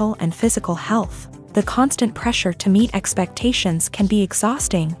actor's mental and physical health. The constant pressure to meet expectations can be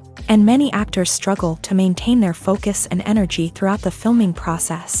exhausting, and many actors struggle to maintain their focus and energy throughout the filming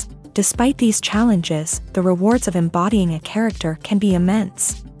process. Despite these challenges, the rewards of embodying a character can be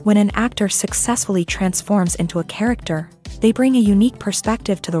immense. When an actor successfully transforms into a character, they bring a unique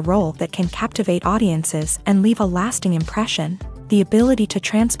perspective to the role that can captivate audiences and leave a lasting impression. The ability to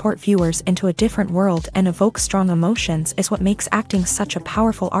transport viewers into a different world and evoke strong emotions is what makes acting such a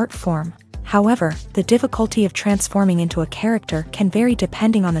powerful art form. However, the difficulty of transforming into a character can vary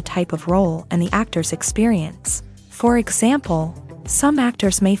depending on the type of role and the actor's experience. For example, some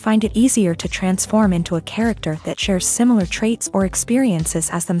actors may find it easier to transform into a character that shares similar traits or experiences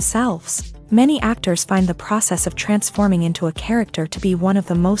as themselves. Many actors find the process of transforming into a character to be one of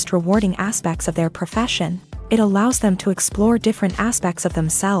the most rewarding aspects of their profession. It allows them to explore different aspects of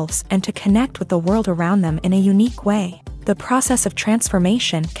themselves and to connect with the world around them in a unique way. The process of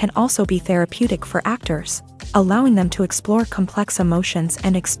transformation can also be therapeutic for actors, allowing them to explore complex emotions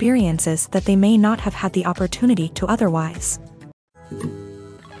and experiences that they may not have had the opportunity to otherwise.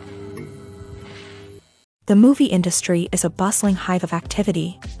 The movie industry is a bustling hive of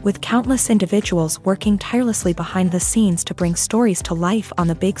activity, with countless individuals working tirelessly behind the scenes to bring stories to life on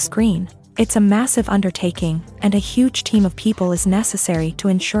the big screen. It's a massive undertaking, and a huge team of people is necessary to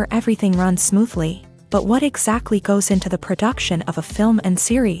ensure everything runs smoothly. But what exactly goes into the production of a film and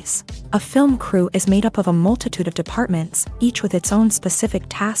series? A film crew is made up of a multitude of departments, each with its own specific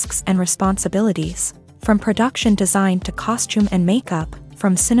tasks and responsibilities. From production design to costume and makeup,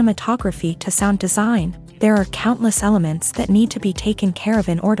 from cinematography to sound design, There are countless elements that need to be taken care of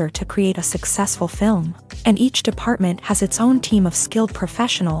in order to create a successful film, and each department has its own team of skilled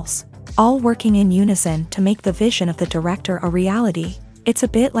professionals, all working in unison to make the vision of the director a reality. It's a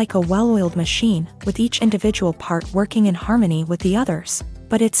bit like a well-oiled machine, with each individual part working in harmony with the others.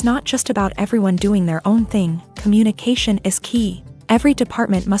 But it's not just about everyone doing their own thing. Communication is key. Every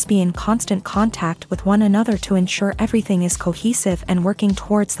department must be in constant contact with one another to ensure everything is cohesive and working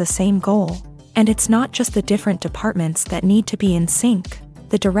towards the same goal. And it's not just the different departments that need to be in sync.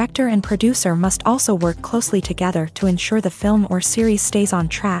 The director and producer must also work closely together to ensure the film or series stays on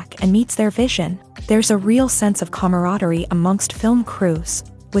track and meets their vision. There's a real sense of camaraderie amongst film crews.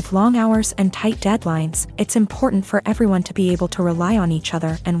 With long hours and tight deadlines, it's important for everyone to be able to rely on each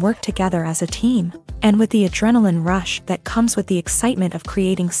other and work together as a team. And with the adrenaline rush that comes with the excitement of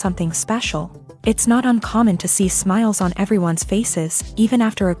creating something special, it's not uncommon to see smiles on everyone's faces, even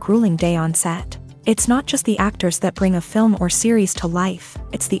after a grueling day on set. It's not just the actors that bring a film or series to life,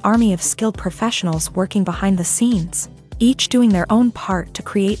 it's the army of skilled professionals working behind the scenes, each doing their own part to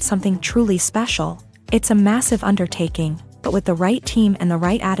create something truly special. It's a massive undertaking, but with the right team and the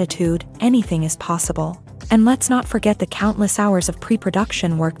right attitude, anything is possible. And let's not forget the countless hours of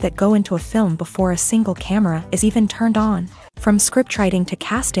pre-production work that go into a film before a single camera is even turned on. From scriptwriting to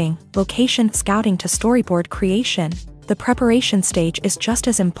casting, location scouting to storyboard creation, the preparation stage is just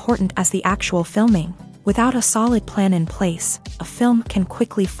as important as the actual filming. Without a solid plan in place, a film can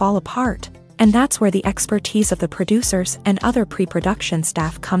quickly fall apart. And that's where the expertise of the producers and other pre-production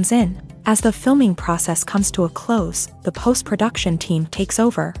staff comes in. As the filming process comes to a close, the post-production team takes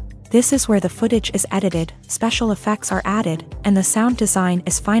over. This is where the footage is edited, special effects are added, and the sound design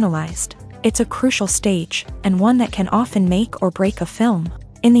is finalized. It's a crucial stage, and one that can often make or break a film.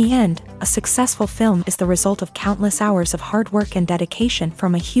 In the end, a successful film is the result of countless hours of hard work and dedication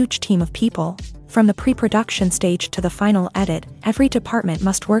from a huge team of people. From the pre-production stage to the final edit, every department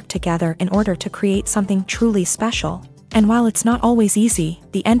must work together in order to create something truly special. And while it's not always easy,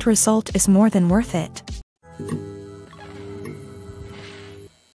 the end result is more than worth it.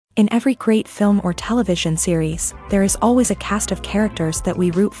 In every great film or television series, there is always a cast of characters that we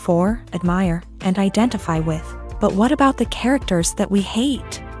root for, admire, and identify with. But what about the characters that we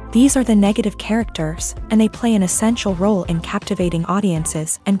hate? These are the negative characters, and they play an essential role in captivating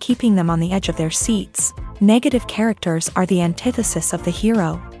audiences and keeping them on the edge of their seats. Negative characters are the antithesis of the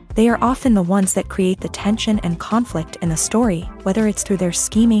hero. They are often the ones that create the tension and conflict in the story, whether it's through their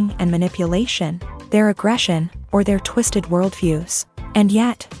scheming and manipulation, their aggression, or their twisted worldviews. And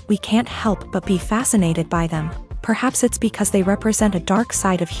yet, we can't help but be fascinated by them. Perhaps it's because they represent a dark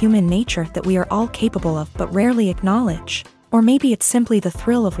side of human nature that we are all capable of but rarely acknowledge. Or maybe it's simply the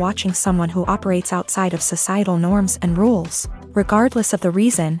thrill of watching someone who operates outside of societal norms and rules. Regardless of the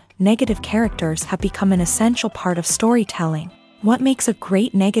reason, negative characters have become an essential part of storytelling. What makes a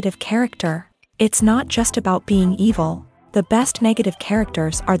great negative character? It's not just about being evil. The best negative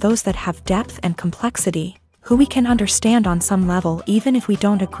characters are those that have depth and complexity, who we can understand on some level even if we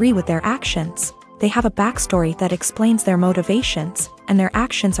don't agree with their actions. They have a backstory that explains their motivations, and their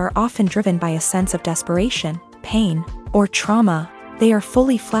actions are often driven by a sense of desperation, pain, or trauma. They are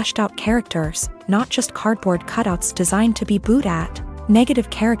fully fleshed out characters, not just cardboard cutouts designed to be booed at. Negative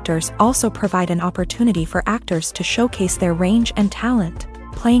characters also provide an opportunity for actors to showcase their range and talent.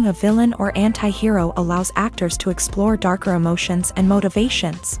 Playing a villain or anti-hero allows actors to explore darker emotions and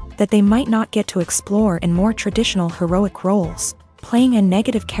motivations that they might not get to explore in more traditional heroic roles. Playing a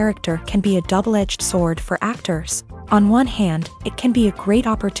negative character can be a double-edged sword for actors. On one hand, it can be a great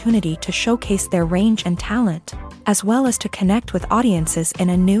opportunity to showcase their range and talent, as well as to connect with audiences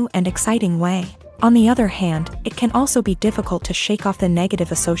in a new and exciting way. On the other hand, it can also be difficult to shake off the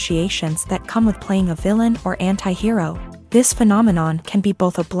negative associations that come with playing a villain or anti-hero. This phenomenon can be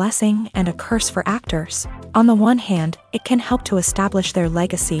both a blessing and a curse for actors. On the one hand, it can help to establish their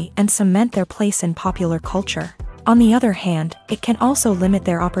legacy and cement their place in popular culture. On the other hand, it can also limit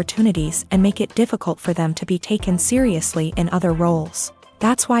their opportunities and make it difficult for them to be taken seriously in other roles.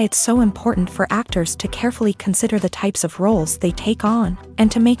 That's why it's so important for actors to carefully consider the types of roles they take on, and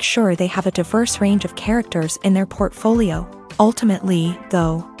to make sure they have a diverse range of characters in their portfolio. Ultimately,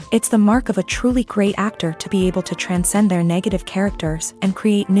 though, it's the mark of a truly great actor to be able to transcend their negative characters and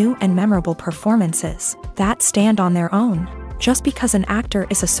create new and memorable performances that stand on their own. Just because an actor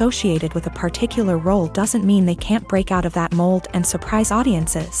is associated with a particular role doesn't mean they can't break out of that mold and surprise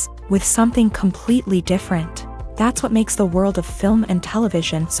audiences with something completely different. That's what makes the world of film and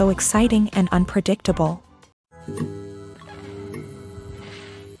television so exciting and unpredictable.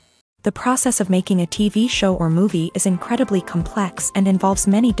 The process of making a TV show or movie is incredibly complex and involves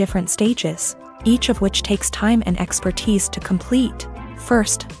many different stages. each of which takes time and expertise to complete.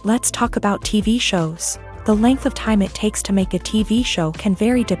 First, let's talk about TV shows. The length of time it takes to make a TV show can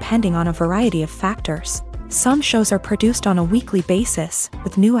vary depending on a variety of factors. Some shows are produced on a weekly basis,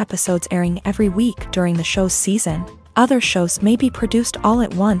 with new episodes airing every week during the show's season. Other shows may be produced all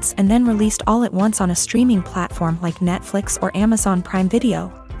at once and then released all at once on a streaming platform like Netflix or Amazon Prime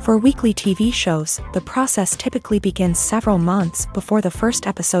Video. For weekly TV shows, the process typically begins several months before the first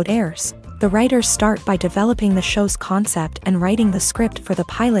episode airs. The writers start by developing the show's concept and writing the script for the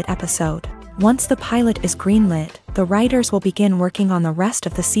pilot episode. Once the pilot is greenlit, the writers will begin working on the rest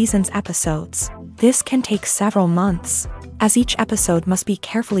of the season's episodes. This can take several months, as each episode must be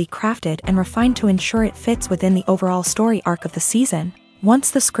carefully crafted and refined to ensure it fits within the overall story arc of the season.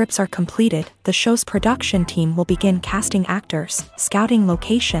 Once the scripts are completed, the show's production team will begin casting actors, scouting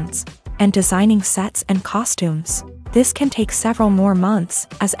locations, and designing sets and costumes. This can take several more months,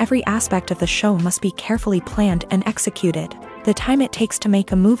 as every aspect of the show must be carefully planned and executed. The time it takes to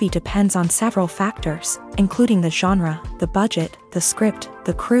make a movie depends on several factors, including the genre, the budget, the script,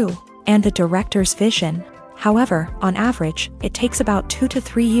 the crew, and the director's vision. However, on average, it takes about 2 to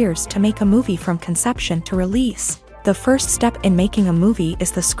 3 years to make a movie from conception to release. The first step in making a movie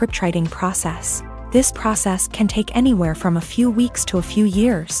is the scriptwriting process. This process can take anywhere from a few weeks to a few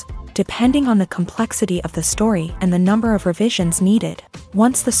years, depending on the complexity of the story and the number of revisions needed.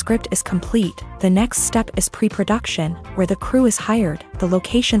 Once the script is complete, the next step is pre-production, where the crew is hired, the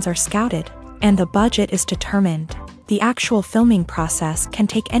locations are scouted, and the budget is determined. The actual filming process can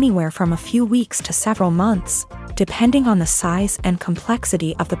take anywhere from a few weeks to several months, depending on the size and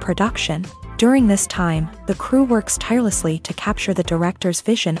complexity of the production. During this time, the crew works tirelessly to capture the director's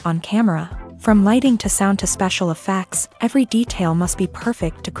vision on camera. From lighting to sound to special effects, every detail must be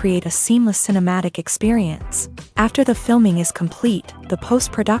perfect to create a seamless cinematic experience. After the filming is complete, the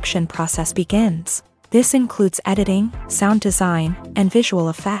post-production process begins. This includes editing, sound design, and visual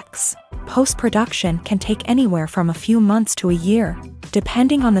effects. Post-production can take anywhere from a few months to a year,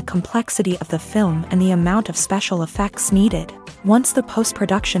 depending on the complexity of the film and the amount of special effects needed. Once the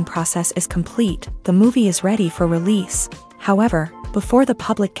post-production process is complete, the movie is ready for release. However, before the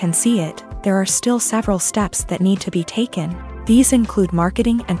public can see it, there are still several steps that need to be taken. These include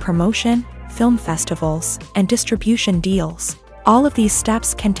marketing and promotion, film festivals, and distribution deals. All of these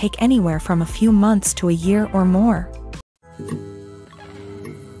steps can take anywhere from a few months to a year or more.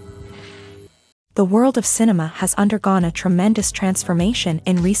 The world of cinema has undergone a tremendous transformation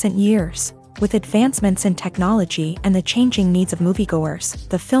in recent years. With advancements in technology and the changing needs of moviegoers,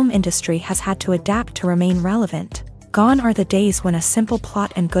 the film industry has had to adapt to remain relevant. Gone are the days when a simple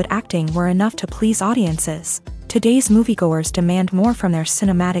plot and good acting were enough to please audiences. Today's moviegoers demand more from their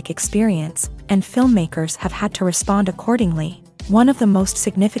cinematic experience, and filmmakers have had to respond accordingly. One of the most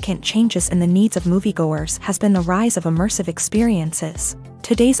significant changes in the needs of moviegoers has been the rise of immersive experiences.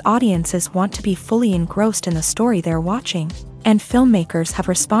 Today's audiences want to be fully engrossed in the story they're watching, and filmmakers have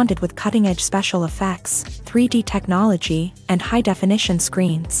responded with cutting-edge special effects, 3D technology, and high-definition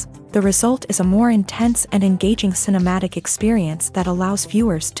screens. The result is a more intense and engaging cinematic experience that allows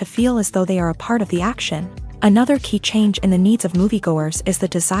viewers to feel as though they are a part of the action. Another key change in the needs of moviegoers is the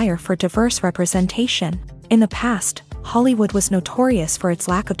desire for diverse representation. In the past, Hollywood was notorious for its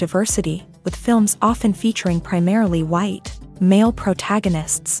lack of diversity, with films often featuring primarily white, male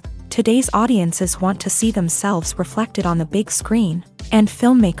protagonists. Today's audiences want to see themselves reflected on the big screen, and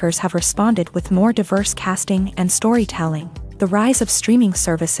filmmakers have responded with more diverse casting and storytelling. The rise of streaming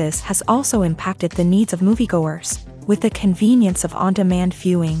services has also impacted the needs of moviegoers. With the convenience of on-demand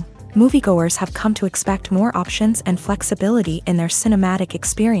viewing, moviegoers have come to expect more options and flexibility in their cinematic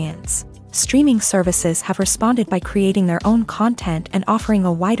experience. Streaming services have responded by creating their own content and offering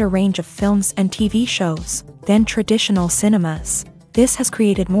a wider range of films and TV shows than traditional cinemas. This has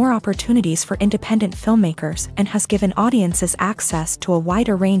created more opportunities for independent filmmakers and has given audiences access to a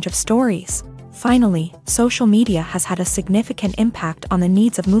wider range of stories. Finally, social media has had a significant impact on the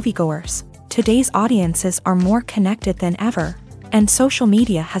needs of moviegoers. Today's audiences are more connected than ever, and social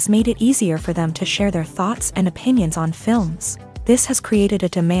media has made it easier for them to share their thoughts and opinions on films. This has created a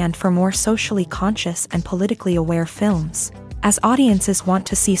demand for more socially conscious and politically aware films. As audiences want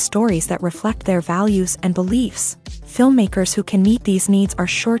to see stories that reflect their values and beliefs, filmmakers who can meet these needs are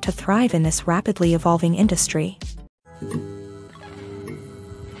sure to thrive in this rapidly evolving industry.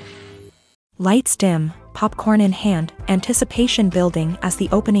 Lights dim, popcorn in hand, anticipation building as the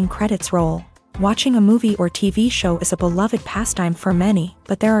opening credits roll. Watching a movie or TV show is a beloved pastime for many,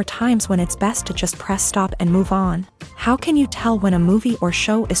 but there are times when it's best to just press stop and move on. How can you tell when a movie or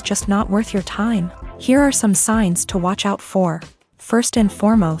show is just not worth your time? Here are some signs to watch out for. First and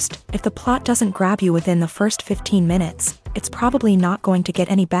foremost, if the plot doesn't grab you within the first 15 minutes, it's probably not going to get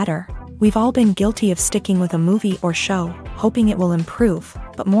any better. We've all been guilty of sticking with a movie or show, hoping it will improve,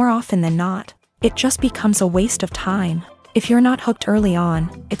 but more often than not, it just becomes a waste of time. If you're not hooked early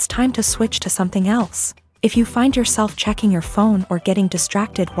on, it's time to switch to something else. If you find yourself checking your phone or getting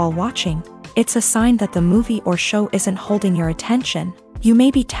distracted while watching, it's a sign that the movie or show isn't holding your attention. You may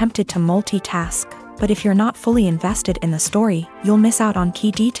be tempted to multitask, but if you're not fully invested in the story, you'll miss out on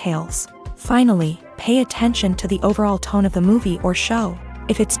key details. Finally, pay attention to the overall tone of the movie or show.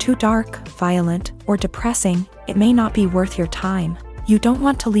 If it's too dark, violent, or depressing, it may not be worth your time. You don't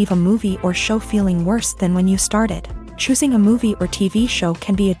want to leave a movie or show feeling worse than when you started. Choosing a movie or TV show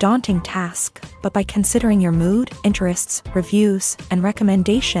can be a daunting task, but by considering your mood, interests, reviews, and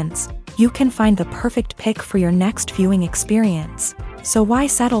recommendations, you can find the perfect pick for your next viewing experience. So why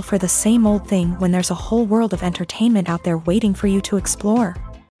settle for the same old thing when there's a whole world of entertainment out there waiting for you to explore?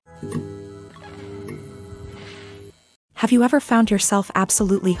 Have you ever found yourself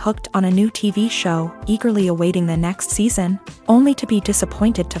absolutely hooked on a new TV show, eagerly awaiting the next season, only to be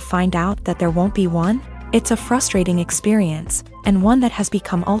disappointed to find out that there won't be one? It's a frustrating experience, and one that has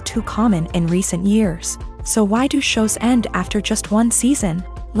become all too common in recent years. So why do shows end after just one season?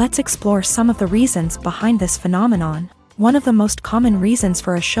 Let's explore some of the reasons behind this phenomenon. One of the most common reasons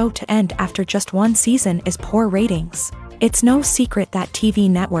for a show to end after just one season is poor ratings. It's no secret that TV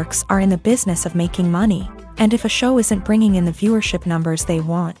networks are in the business of making money, and if a show isn't bringing in the viewership numbers they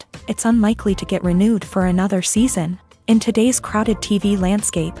want, it's unlikely to get renewed for another season. In today's crowded TV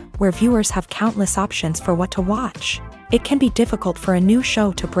landscape, where viewers have countless options for what to watch, it can be difficult for a new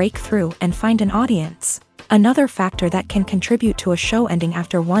show to break through and find an audience. Another factor that can contribute to a show ending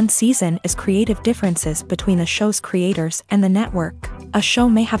after one season is creative differences between the show's creators and the network. A show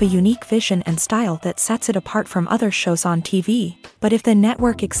may have a unique vision and style that sets it apart from other shows on TV, but if the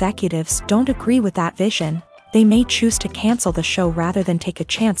network executives don't agree with that vision, they may choose to cancel the show rather than take a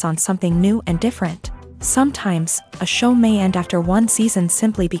chance on something new and different. Sometimes, a show may end after one season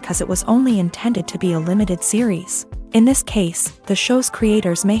simply because it was only intended to be a limited series. In this case, the show's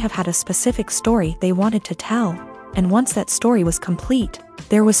creators may have had a specific story they wanted to tell, and once that story was complete,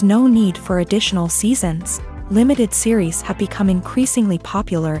 there was no need for additional seasons. Limited series have become increasingly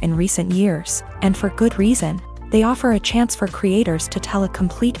popular in recent years, and for good reason. They offer a chance for creators to tell a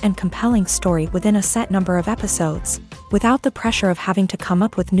complete and compelling story within a set number of episodes, without the pressure of having to come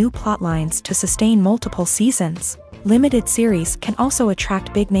up with new plotlines to sustain multiple seasons. Limited series can also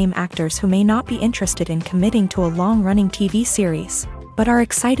attract big-name actors who may not be interested in committing to a long-running TV series, but are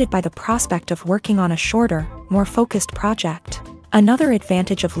excited by the prospect of working on a shorter, more focused project. Another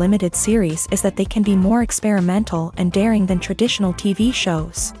advantage of limited series is that they can be more experimental and daring than traditional TV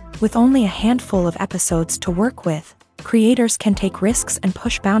shows. With only a handful of episodes to work with, creators can take risks and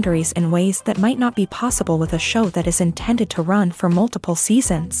push boundaries in ways that might not be possible with a show that is intended to run for multiple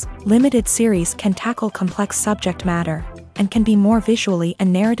seasons. Limited series can tackle complex subject matter, and can be more visually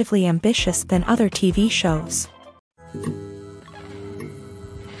and narratively ambitious than other TV shows.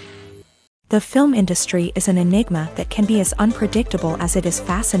 The film industry is an enigma that can be as unpredictable as it is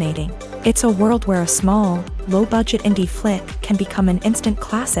fascinating. It's a world where a small, low-budget indie flick can become an instant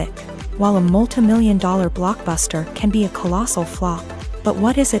classic, while a multi-million-dollar blockbuster can be a colossal flop. But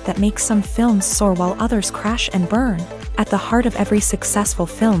what is it that makes some films soar while others crash and burn? At the heart of every successful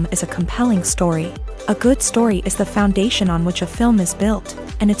film is a compelling story. A good story is the foundation on which a film is built,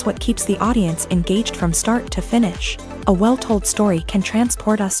 and it's what keeps the audience engaged from start to finish. A well-told story can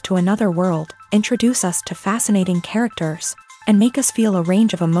transport us to another world, introduce us to fascinating characters, and make us feel a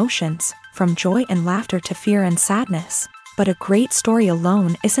range of emotions, from joy and laughter to fear and sadness. But a great story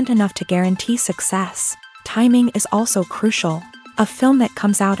alone isn't enough to guarantee success. Timing is also crucial. A film that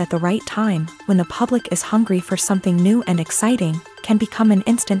comes out at the right time, when the public is hungry for something new and exciting, can become an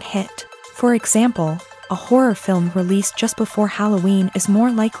instant hit. For example, a horror film released just before Halloween is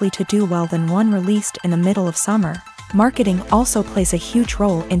more likely to do well than one released in the middle of summer. Marketing also plays a huge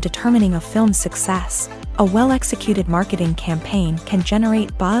role in determining a film's success. A well-executed marketing campaign can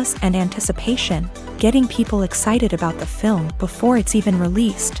generate buzz and anticipation, getting people excited about the film before it's even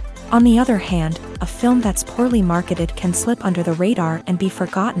released. On the other hand, a film that's poorly marketed can slip under the radar and be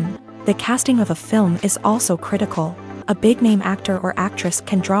forgotten. The casting of a film is also critical. A big-name actor or actress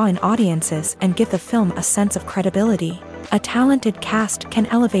can draw in audiences and give the film a sense of credibility. A talented cast can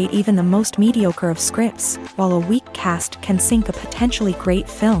elevate even the most mediocre of scripts, while a weak cast can sink a potentially great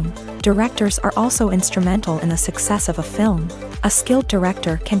film. Directors are also instrumental in the success of a film. A skilled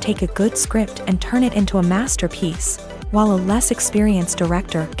director can take a good script and turn it into a masterpiece, while a less experienced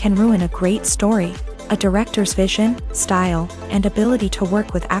director can ruin a great story. A director's vision, style, and ability to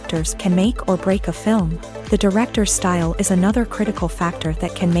work with actors can make or break a film. The director's style is another critical factor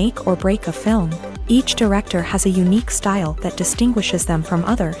that can make or break a film. Each director has a unique style that distinguishes them from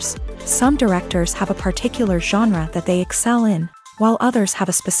others. Some directors have a particular genre that they excel in, while others have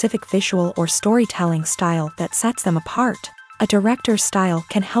a specific visual or storytelling style that sets them apart. A director's style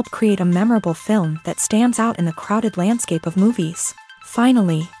can help create a memorable film that stands out in the crowded landscape of movies.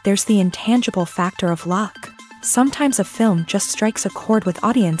 Finally, there's the intangible factor of luck. Sometimes a film just strikes a chord with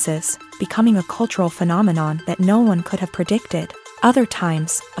audiences, becoming a cultural phenomenon that no one could have predicted. Other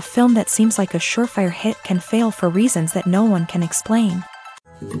times, a film that seems like a surefire hit can fail for reasons that no one can explain.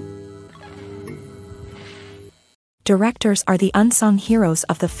 Directors are the unsung heroes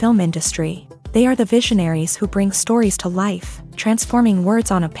of the film industry. They are the visionaries who bring stories to life, transforming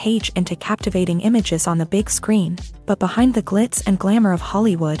words on a page into captivating images on the big screen. But behind the glitz and glamour of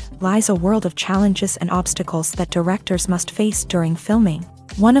Hollywood lies a world of challenges and obstacles that directors must face during filming.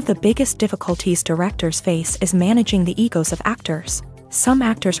 One of the biggest difficulties directors face is managing the egos of actors. Some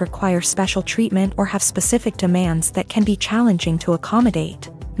actors require special treatment or have specific demands that can be challenging to accommodate.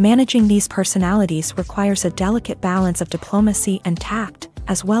 Managing these personalities requires a delicate balance of diplomacy and tact,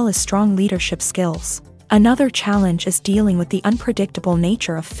 as well as strong leadership skills. Another challenge is dealing with the unpredictable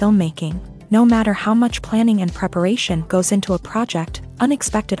nature of filmmaking. No matter how much planning and preparation goes into a project,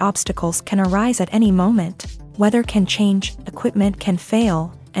 unexpected obstacles can arise at any moment. Weather can change, equipment can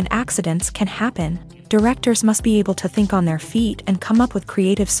fail, and accidents can happen. Directors must be able to think on their feet and come up with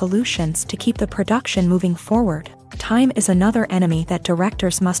creative solutions to keep the production moving forward. Time is another enemy that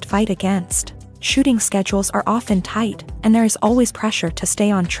directors must fight against. Shooting schedules are often tight, and there is always pressure to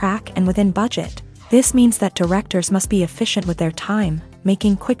stay on track and within budget. This means that directors must be efficient with their time,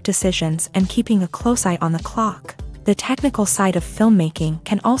 making quick decisions and keeping a close eye on the clock. The technical side of filmmaking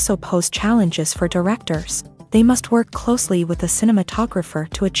can also pose challenges for directors. They must work closely with the cinematographer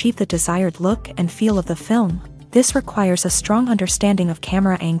to achieve the desired look and feel of the film. This requires a strong understanding of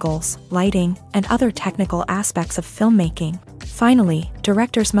camera angles, lighting, and other technical aspects of filmmaking. Finally,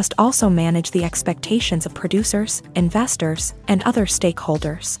 directors must also manage the expectations of producers, investors, and other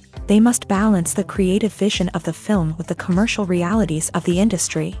stakeholders. They must balance the creative vision of the film with the commercial realities of the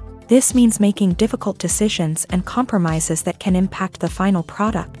industry. This means making difficult decisions and compromises that can impact the final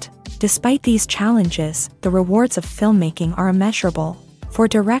product. Despite these challenges, the rewards of filmmaking are immeasurable. For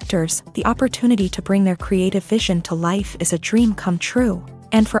directors, the opportunity to bring their creative vision to life is a dream come true.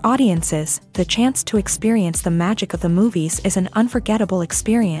 And for audiences, the chance to experience the magic of the movies is an unforgettable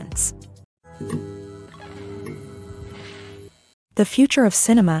experience. The future of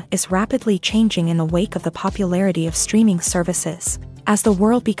cinema is rapidly changing in the wake of the popularity of streaming services. As the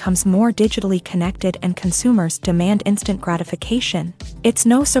world becomes more digitally connected and consumers demand instant gratification, it's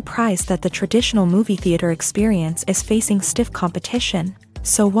no surprise that the traditional movie theater experience is facing stiff competition.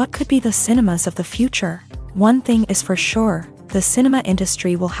 So what could be the cinemas of the future? One thing is for sure, the cinema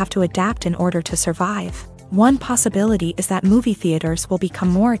industry will have to adapt in order to survive. One possibility is that movie theaters will become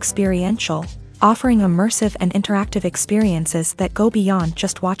more experiential, offering immersive and interactive experiences that go beyond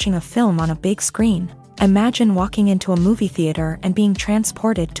just watching a film on a big screen. Imagine walking into a movie theater and being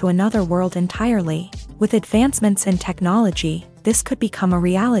transported to another world entirely. With advancements in technology, this could become a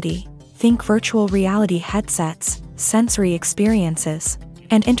reality. Think virtual reality headsets, sensory experiences,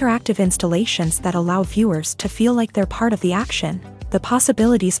 and interactive installations that allow viewers to feel like they're part of the action. The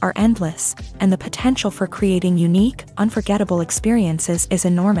possibilities are endless, and the potential for creating unique, unforgettable experiences is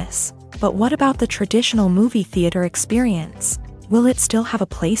enormous. But what about the traditional movie theater experience? Will it still have a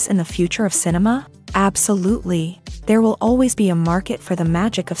place in the future of cinema? Absolutely. There will always be a market for the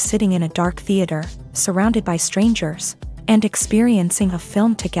magic of sitting in a dark theater, surrounded by strangers, and experiencing a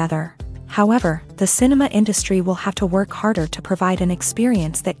film together. However, the cinema industry will have to work harder to provide an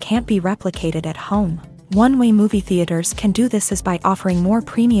experience that can't be replicated at home. One way movie theaters can do this is by offering more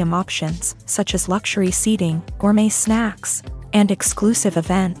premium options, such as luxury seating, gourmet snacks, and exclusive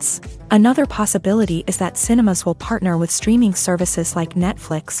events. Another possibility is that cinemas will partner with streaming services like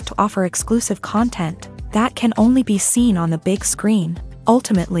Netflix to offer exclusive content that can only be seen on the big screen.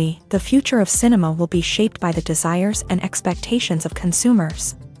 Ultimately, the future of cinema will be shaped by the desires and expectations of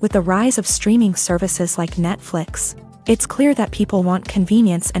consumers. With the rise of streaming services like Netflix, it's clear that people want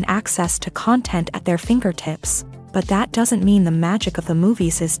convenience and access to content at their fingertips. But that doesn't mean the magic of the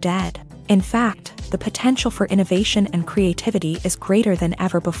movies is dead. In fact, the potential for innovation and creativity is greater than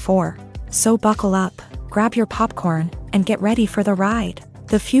ever before. So buckle up, grab your popcorn, and get ready for the ride.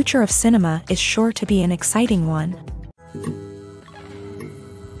 The future of cinema is sure to be an exciting one.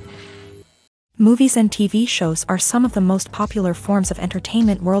 Movies and TV shows are some of the most popular forms of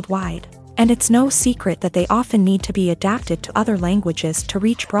entertainment worldwide. And it's no secret that they often need to be adapted to other languages to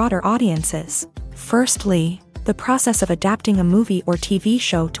reach broader audiences. Firstly, the process of adapting a movie or TV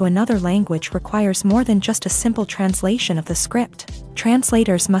show to another language requires more than just a simple translation of the script.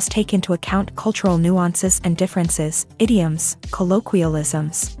 Translators must take into account cultural nuances and differences, idioms,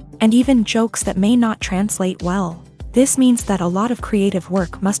 colloquialisms, and even jokes that may not translate well. This means that a lot of creative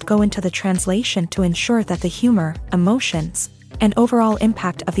work must go into the translation to ensure that the humor, emotions, and overall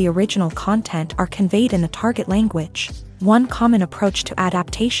impact of the original content are conveyed in the target language. One common approach to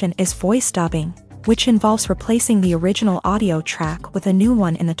adaptation is voice dubbing, which involves replacing the original audio track with a new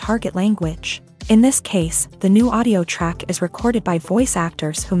one in the target language. In this case, the new audio track is recorded by voice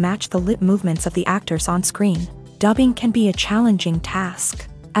actors who match the lip movements of the actors on screen. Dubbing can be a challenging task,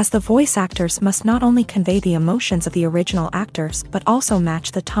 as the voice actors must not only convey the emotions of the original actors but also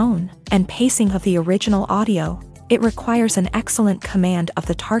match the tone and pacing of the original audio. It requires an excellent command of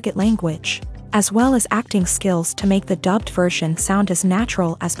the target language, as well as acting skills to make the dubbed version sound as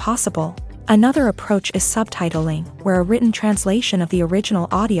natural as possible. Another approach is subtitling, where a written translation of the original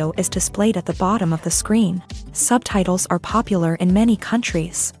audio is displayed at the bottom of the screen. Subtitles are popular in many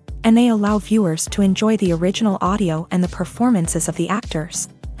countries, and they allow viewers to enjoy the original audio and the performances of the actors.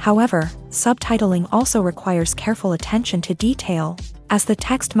 However, subtitling also requires careful attention to detail, as the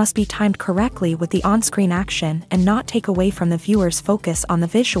text must be timed correctly with the on-screen action and not take away from the viewer's focus on the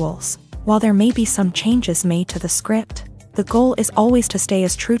visuals. While there may be some changes made to the script, the goal is always to stay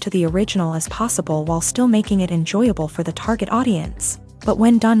as true to the original as possible while still making it enjoyable for the target audience. But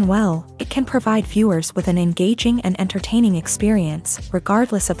when done well, it can provide viewers with an engaging and entertaining experience,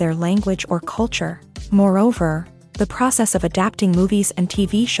 regardless of their language or culture. Moreover, the process of adapting movies and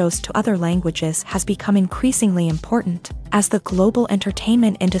TV shows to other languages has become increasingly important, as the global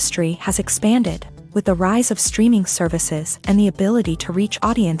entertainment industry has expanded, with the rise of streaming services and the ability to reach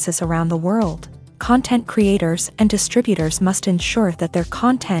audiences around the world. Content creators and distributors must ensure that their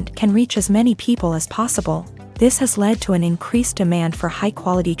content can reach as many people as possible. This has led to an increased demand for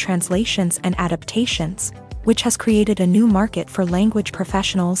high-quality translations and adaptations, which has created a new market for language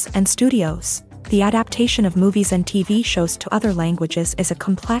professionals and studios. The adaptation of movies and TV shows to other languages is a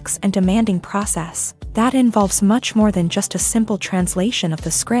complex and demanding process that involves much more than just a simple translation of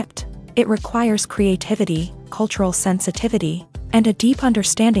the script. It requires creativity, cultural sensitivity, and a deep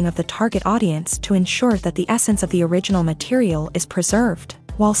understanding of the target audience to ensure that the essence of the original material is preserved,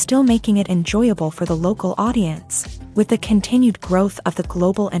 while still making it enjoyable for the local audience. With the continued growth of the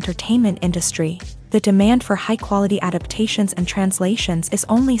global entertainment industry, the demand for high-quality adaptations and translations is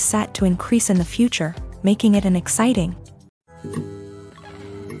only set to increase in the future, making it an exciting.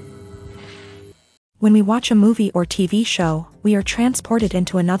 When we watch a movie or TV show, we are transported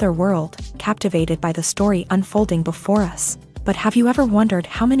into another world, captivated by the story unfolding before us. But have you ever wondered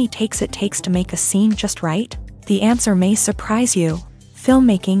how many takes it takes to make a scene just right? The answer may surprise you.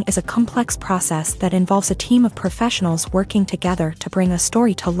 Filmmaking is a complex process that involves a team of professionals working together to bring a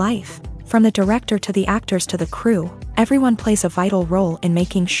story to life. From the director to the actors to the crew, everyone plays a vital role in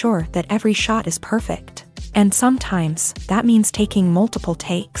making sure that every shot is perfect. And sometimes, that means taking multiple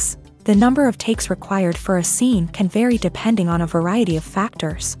takes. The number of takes required for a scene can vary depending on a variety of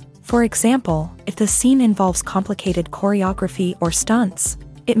factors. For example, if the scene involves complicated choreography or stunts,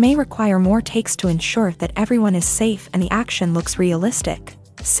 it may require more takes to ensure that everyone is safe and the action looks realistic.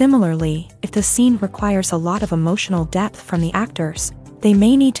 Similarly, if the scene requires a lot of emotional depth from the actors, they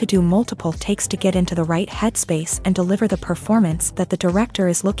may need to do multiple takes to get into the right headspace and deliver the performance that the director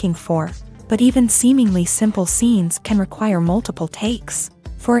is looking for. But even seemingly simple scenes can require multiple takes.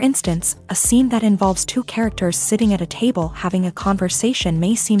 For instance, a scene that involves two characters sitting at a table having a conversation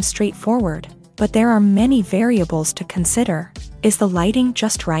may seem straightforward, but there are many variables to consider. Is the lighting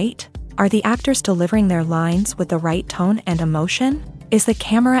just right? Are the actors delivering their lines with the right tone and emotion? Is the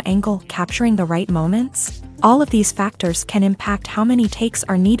camera angle capturing the right moments? All of these factors can impact how many takes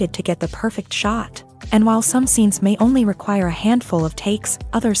are needed to get the perfect shot. And while some scenes may only require a handful of takes,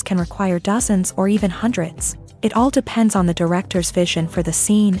 others can require dozens or even hundreds. It all depends on the director's vision for the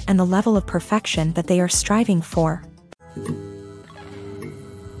scene and the level of perfection that they are striving for.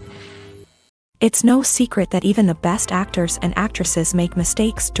 It's no secret that even the best actors and actresses make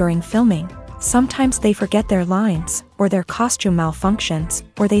mistakes during filming. Sometimes they forget their lines, or their costume malfunctions,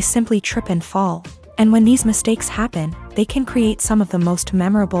 or they simply trip and fall. And when these mistakes happen, they can create some of the most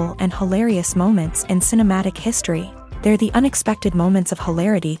memorable and hilarious moments in cinematic history. They're the unexpected moments of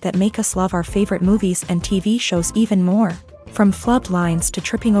hilarity that make us love our favorite movies and TV shows even more. From flubbed lines to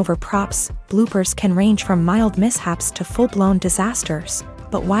tripping over props, bloopers can range from mild mishaps to full-blown disasters.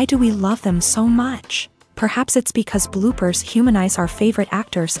 But why do we love them so much? Perhaps it's because bloopers humanize our favorite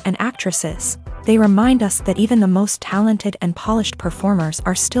actors and actresses. They remind us that even the most talented and polished performers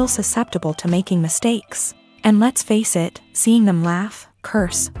are still susceptible to making mistakes. And let's face it, seeing them laugh,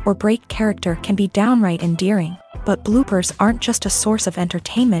 curse, or break character can be downright endearing. But bloopers aren't just a source of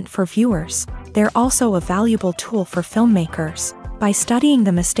entertainment for viewers. They're also a valuable tool for filmmakers. By studying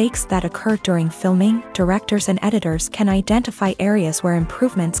the mistakes that occur during filming, directors and editors can identify areas where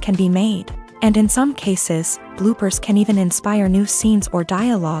improvements can be made. And in some cases, bloopers can even inspire new scenes or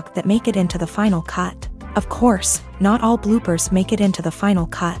dialogue that make it into the final cut. Of course, not all bloopers make it into the final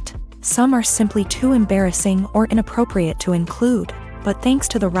cut. Some are simply too embarrassing or inappropriate to include. But thanks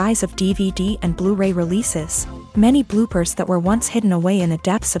to the rise of DVD and Blu-ray releases, many bloopers that were once hidden away in the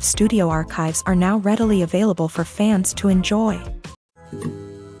depths of studio archives are now readily available for fans to enjoy.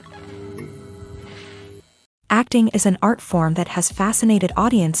 Acting is an art form that has fascinated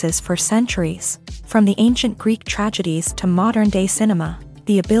audiences for centuries. From the ancient Greek tragedies to modern-day cinema,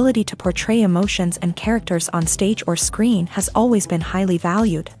 the ability to portray emotions and characters on stage or screen has always been highly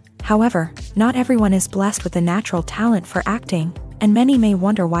valued. However, not everyone is blessed with the natural talent for acting, and many may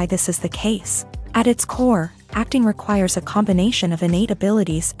wonder why this is the case. At its core, acting requires a combination of innate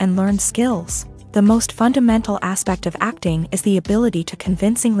abilities and learned skills. The most fundamental aspect of acting is the ability to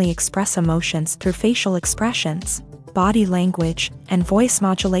convincingly express emotions through facial expressions, body language, and voice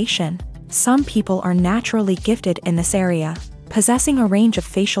modulation. Some people are naturally gifted in this area, possessing a range of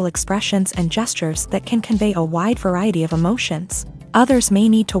facial expressions and gestures that can convey a wide variety of emotions. Others may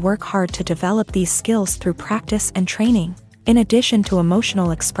need to work hard to develop these skills through practice and training. In addition to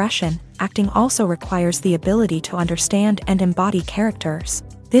emotional expression, acting also requires the ability to understand and embody characters.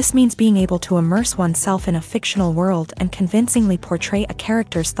 This means being able to immerse oneself in a fictional world and convincingly portray a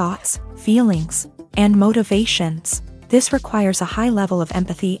character's thoughts, feelings, and motivations. This requires a high level of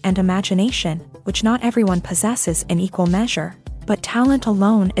empathy and imagination, which not everyone possesses in equal measure. But talent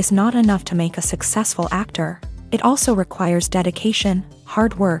alone is not enough to make a successful actor. It also requires dedication,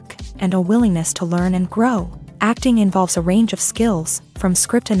 hard work, and a willingness to learn and grow. Acting involves a range of skills, from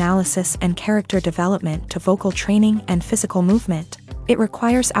script analysis and character development to vocal training and physical movement. It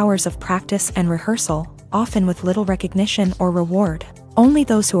requires hours of practice and rehearsal, often with little recognition or reward. Only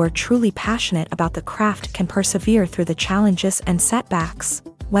those who are truly passionate about the craft can persevere through the challenges and setbacks.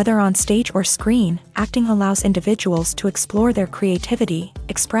 Whether on stage or screen, acting allows individuals to explore their creativity,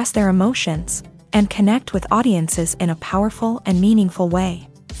 express their emotions, and connect with audiences in a powerful and meaningful way.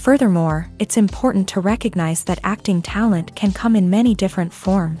 Furthermore, it's important to recognize that acting talent can come in many different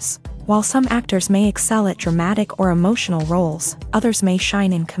forms. While some actors may excel at dramatic or emotional roles, others may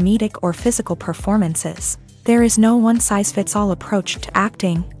shine in comedic or physical performances. There is no one-size-fits-all approach to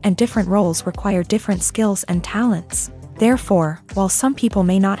acting, and different roles require different skills and talents. Therefore, while some people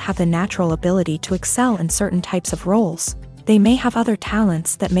may not have the natural ability to excel in certain types of roles, they may have other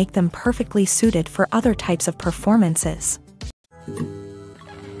talents that make them perfectly suited for other types of performances.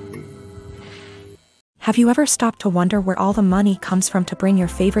 Have you ever stopped to wonder where all the money comes from to bring your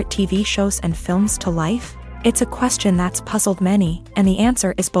favorite TV shows and films to life? It's a question that's puzzled many, and the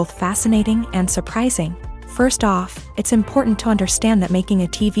answer is both fascinating and surprising. First off, it's important to understand that making a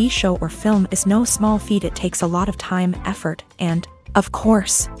TV show or film is no small feat. It takes a lot of time, effort, and, of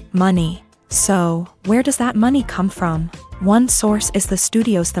course, money. So, where does that money come from? One source is the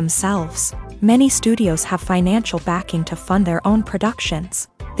studios themselves. Many studios have financial backing to fund their own productions.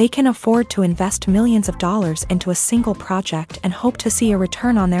 They can afford to invest millions of dollars into a single project and hope to see a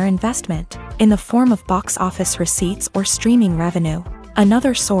return on their investment, in the form of box office receipts or streaming revenue.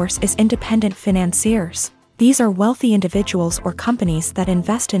 Another source is independent financiers. These are wealthy individuals or companies that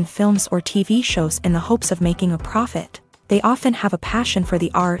invest in films or TV shows in the hopes of making a profit. They often have a passion for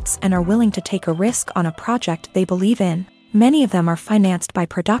the arts and are willing to take a risk on a project they believe in. Many of them are financed by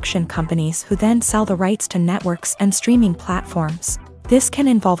production companies who then sell the rights to networks and streaming platforms. This can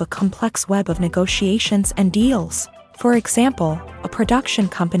involve a complex web of negotiations and deals. For example, a production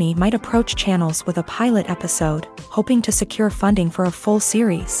company might approach channels with a pilot episode, hoping to secure funding for a full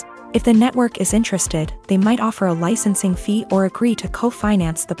series. If the network is interested, they might offer a licensing fee or agree to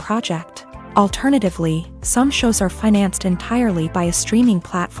co-finance the project. Alternatively, some shows are financed entirely by a streaming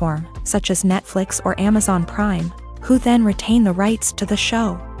platform, such as Netflix or Amazon Prime, who then retain the rights to the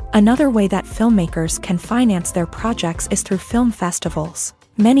show. Another way that filmmakers can finance their projects is through film festivals.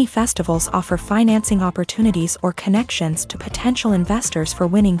 Many festivals offer financing opportunities or connections to potential investors for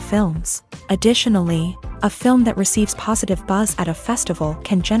winning films. Additionally, a film that receives positive buzz at a festival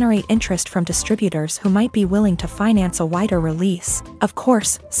can generate interest from distributors who might be willing to finance a wider release. Of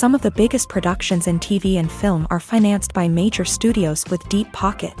course, some of the biggest productions in TV and film are financed by major studios with deep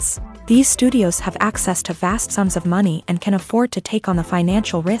pockets. These studios have access to vast sums of money and can afford to take on the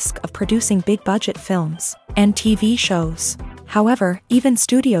financial risk of producing big-budget films and TV shows. However, even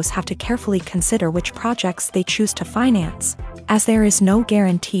studios have to carefully consider which projects they choose to finance, as there is no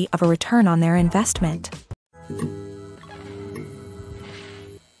guarantee of a return on their investment.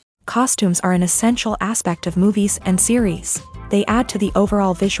 Costumes are an essential aspect of movies and series. They add to the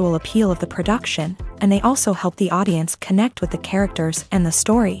overall visual appeal of the production, and they also help the audience connect with the characters and the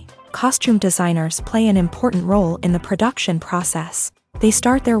story. Costume designers play an important role in the production process. They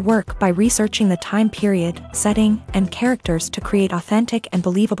start their work by researching the time period, setting, and characters to create authentic and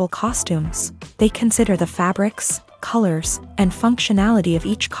believable costumes. They consider the fabrics, colors, and functionality of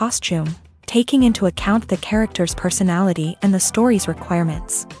each costume, taking into account the character's personality and the story's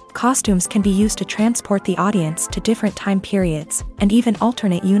requirements. Costumes can be used to transport the audience to different time periods and even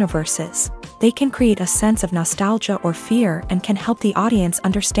alternate universes. They can create a sense of nostalgia or fear and can help the audience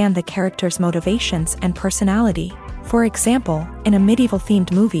understand the character's motivations and personality. For example, in a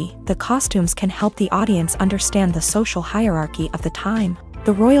medieval-themed movie, the costumes can help the audience understand the social hierarchy of the time.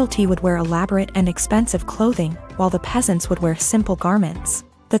 The royalty would wear elaborate and expensive clothing, while the peasants would wear simple garments.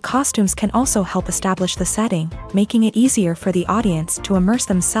 The costumes can also help establish the setting, making it easier for the audience to immerse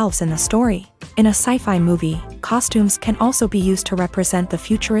themselves in the story. In a sci-fi movie, costumes can also be used to represent the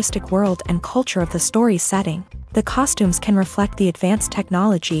futuristic world and culture of the story's setting. The costumes can reflect the advanced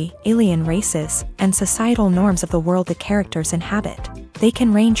technology, alien races, and societal norms of the world the characters inhabit. They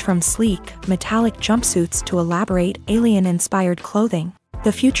can range from sleek, metallic jumpsuits to elaborate, alien-inspired clothing.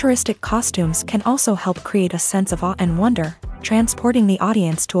 The futuristic costumes can also help create a sense of awe and wonder, transporting the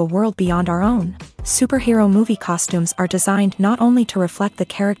audience to a world beyond our own. Superhero movie costumes are designed not only to reflect the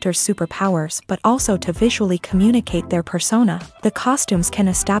character's superpowers but also to visually communicate their persona. The costumes can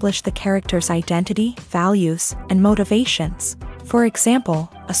establish the character's identity, values, and motivations. For example,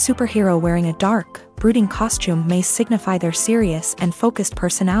 a superhero wearing a dark, brooding costume may signify their serious and focused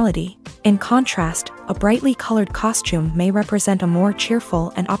personality. In contrast, a brightly colored costume may represent a more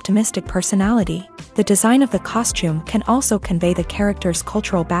cheerful and optimistic personality. The design of the costume can also convey the character's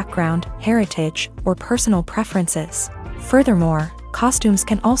cultural background, heritage, or personal preferences. Furthermore, costumes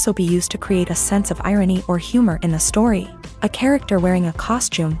can also be used to create a sense of irony or humor in the story. A character wearing a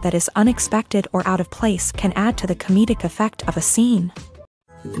costume that is unexpected or out of place can add to the comedic effect of a scene.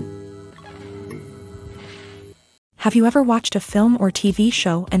 Have you ever watched a film or TV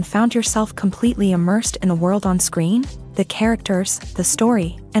show and found yourself completely immersed in the world on screen? The characters, the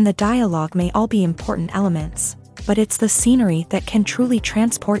story, and the dialogue may all be important elements, but it's the scenery that can truly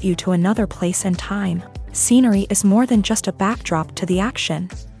transport you to another place and time. Scenery is more than just a backdrop to the action.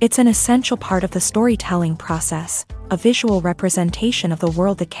 It's an essential part of the storytelling process, a visual representation of the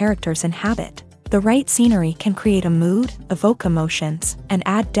world the characters inhabit. The right scenery can create a mood, evoke emotions, and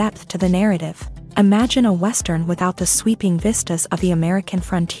add depth to the narrative. Imagine a Western without the sweeping vistas of the American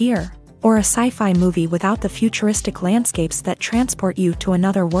frontier, or a sci-fi movie without the futuristic landscapes that transport you to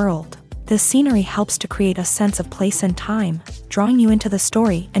another world. The scenery helps to create a sense of place and time, drawing you into the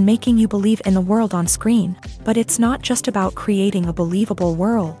story and making you believe in the world on screen. But it's not just about creating a believable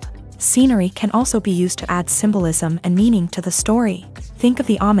world. Scenery can also be used to add symbolism and meaning to the story. Think of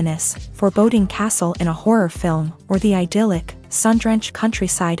the ominous, foreboding castle in a horror film, or the idyllic, sun-drenched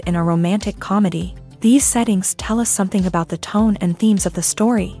countryside in a romantic comedy. These settings tell us something about the tone and themes of the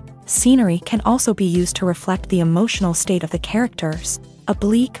story. Scenery can also be used to reflect the emotional state of the characters. A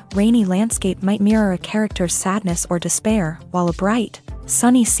bleak, rainy landscape might mirror a character's sadness or despair, while a bright,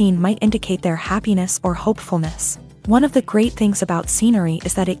 sunny scene might indicate their happiness or hopefulness. One of the great things about scenery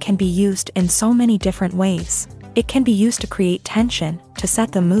is that it can be used in so many different ways. It can be used to create tension, to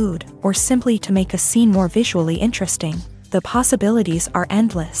set the mood, or simply to make a scene more visually interesting. The possibilities are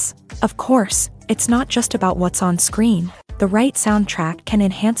endless. Of course, it's not just about what's on screen. The right soundtrack can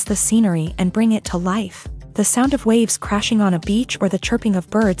enhance the scenery and bring it to life. The sound of waves crashing on a beach or the chirping of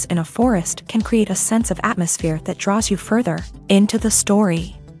birds in a forest can create a sense of atmosphere that draws you further into the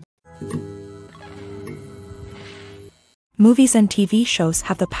story. Movies and TV shows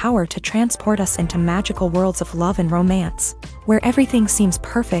have the power to transport us into magical worlds of love and romance, where everything seems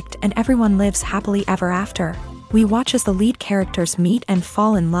perfect and everyone lives happily ever after. We watch as the lead characters meet and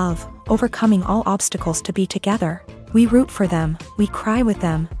fall in love, overcoming all obstacles to be together. We root for them, we cry with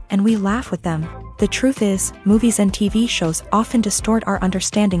them, and we laugh with them. The truth is, movies and TV shows often distort our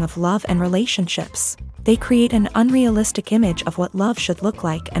understanding of love and relationships. They create an unrealistic image of what love should look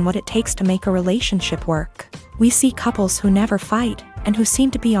like and what it takes to make a relationship work. We see couples who never fight, and who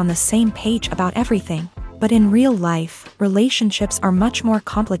seem to be on the same page about everything. But in real life, relationships are much more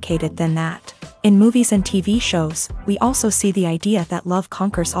complicated than that. In movies and TV shows, we also see the idea that love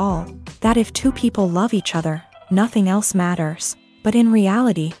conquers all, that if two people love each other, nothing else matters. But in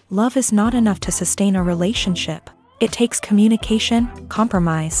reality, love is not enough to sustain a relationship. It takes communication,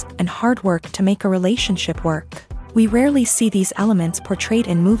 compromise, and hard work to make a relationship work. We rarely see these elements portrayed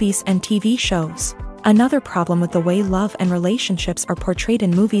in movies and TV shows. Another problem with the way love and relationships are portrayed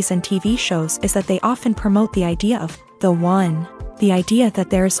in movies and TV shows is that they often promote the idea of the one. The idea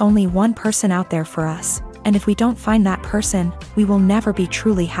that there is only one person out there for us, and if we don't find that person, we will never be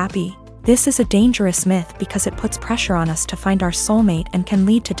truly happy. This is a dangerous myth because it puts pressure on us to find our soulmate and can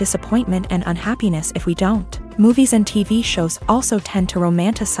lead to disappointment and unhappiness if we don't. Movies and TV shows also tend to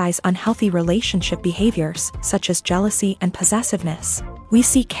romanticize unhealthy relationship behaviors, such as jealousy and possessiveness. We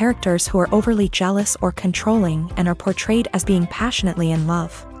see characters who are overly jealous or controlling and are portrayed as being passionately in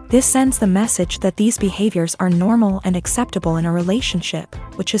love. This sends the message that these behaviors are normal and acceptable in a relationship,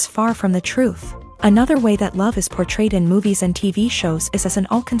 which is far from the truth. Another way that love is portrayed in movies and TV shows is as an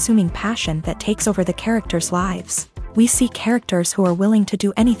all-consuming passion that takes over the characters' lives. We see characters who are willing to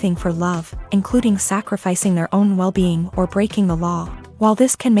do anything for love, including sacrificing their own well-being or breaking the law. While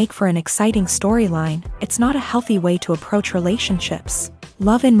this can make for an exciting storyline, it's not a healthy way to approach relationships.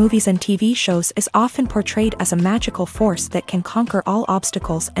 Love in movies and TV shows is often portrayed as a magical force that can conquer all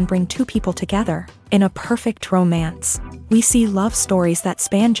obstacles and bring two people together. In a perfect romance, we see love stories that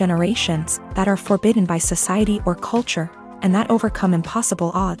span generations, that are forbidden by society or culture, and that overcome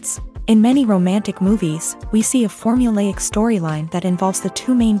impossible odds. In many romantic movies, we see a formulaic storyline that involves the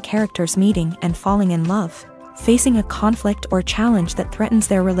two main characters meeting and falling in love, facing a conflict or challenge that threatens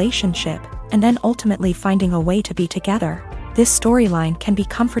their relationship, and then ultimately finding a way to be together. This storyline can be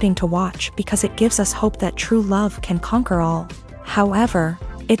comforting to watch because it gives us hope that true love can conquer all. However,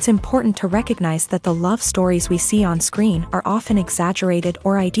 it's important to recognize that the love stories we see on screen are often exaggerated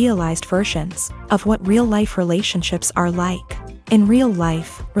or idealized versions of what real-life relationships are like. In real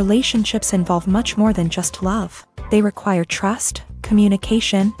life, relationships involve much more than just love. They require trust,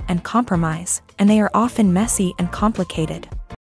 communication, and compromise, and they are often messy and complicated.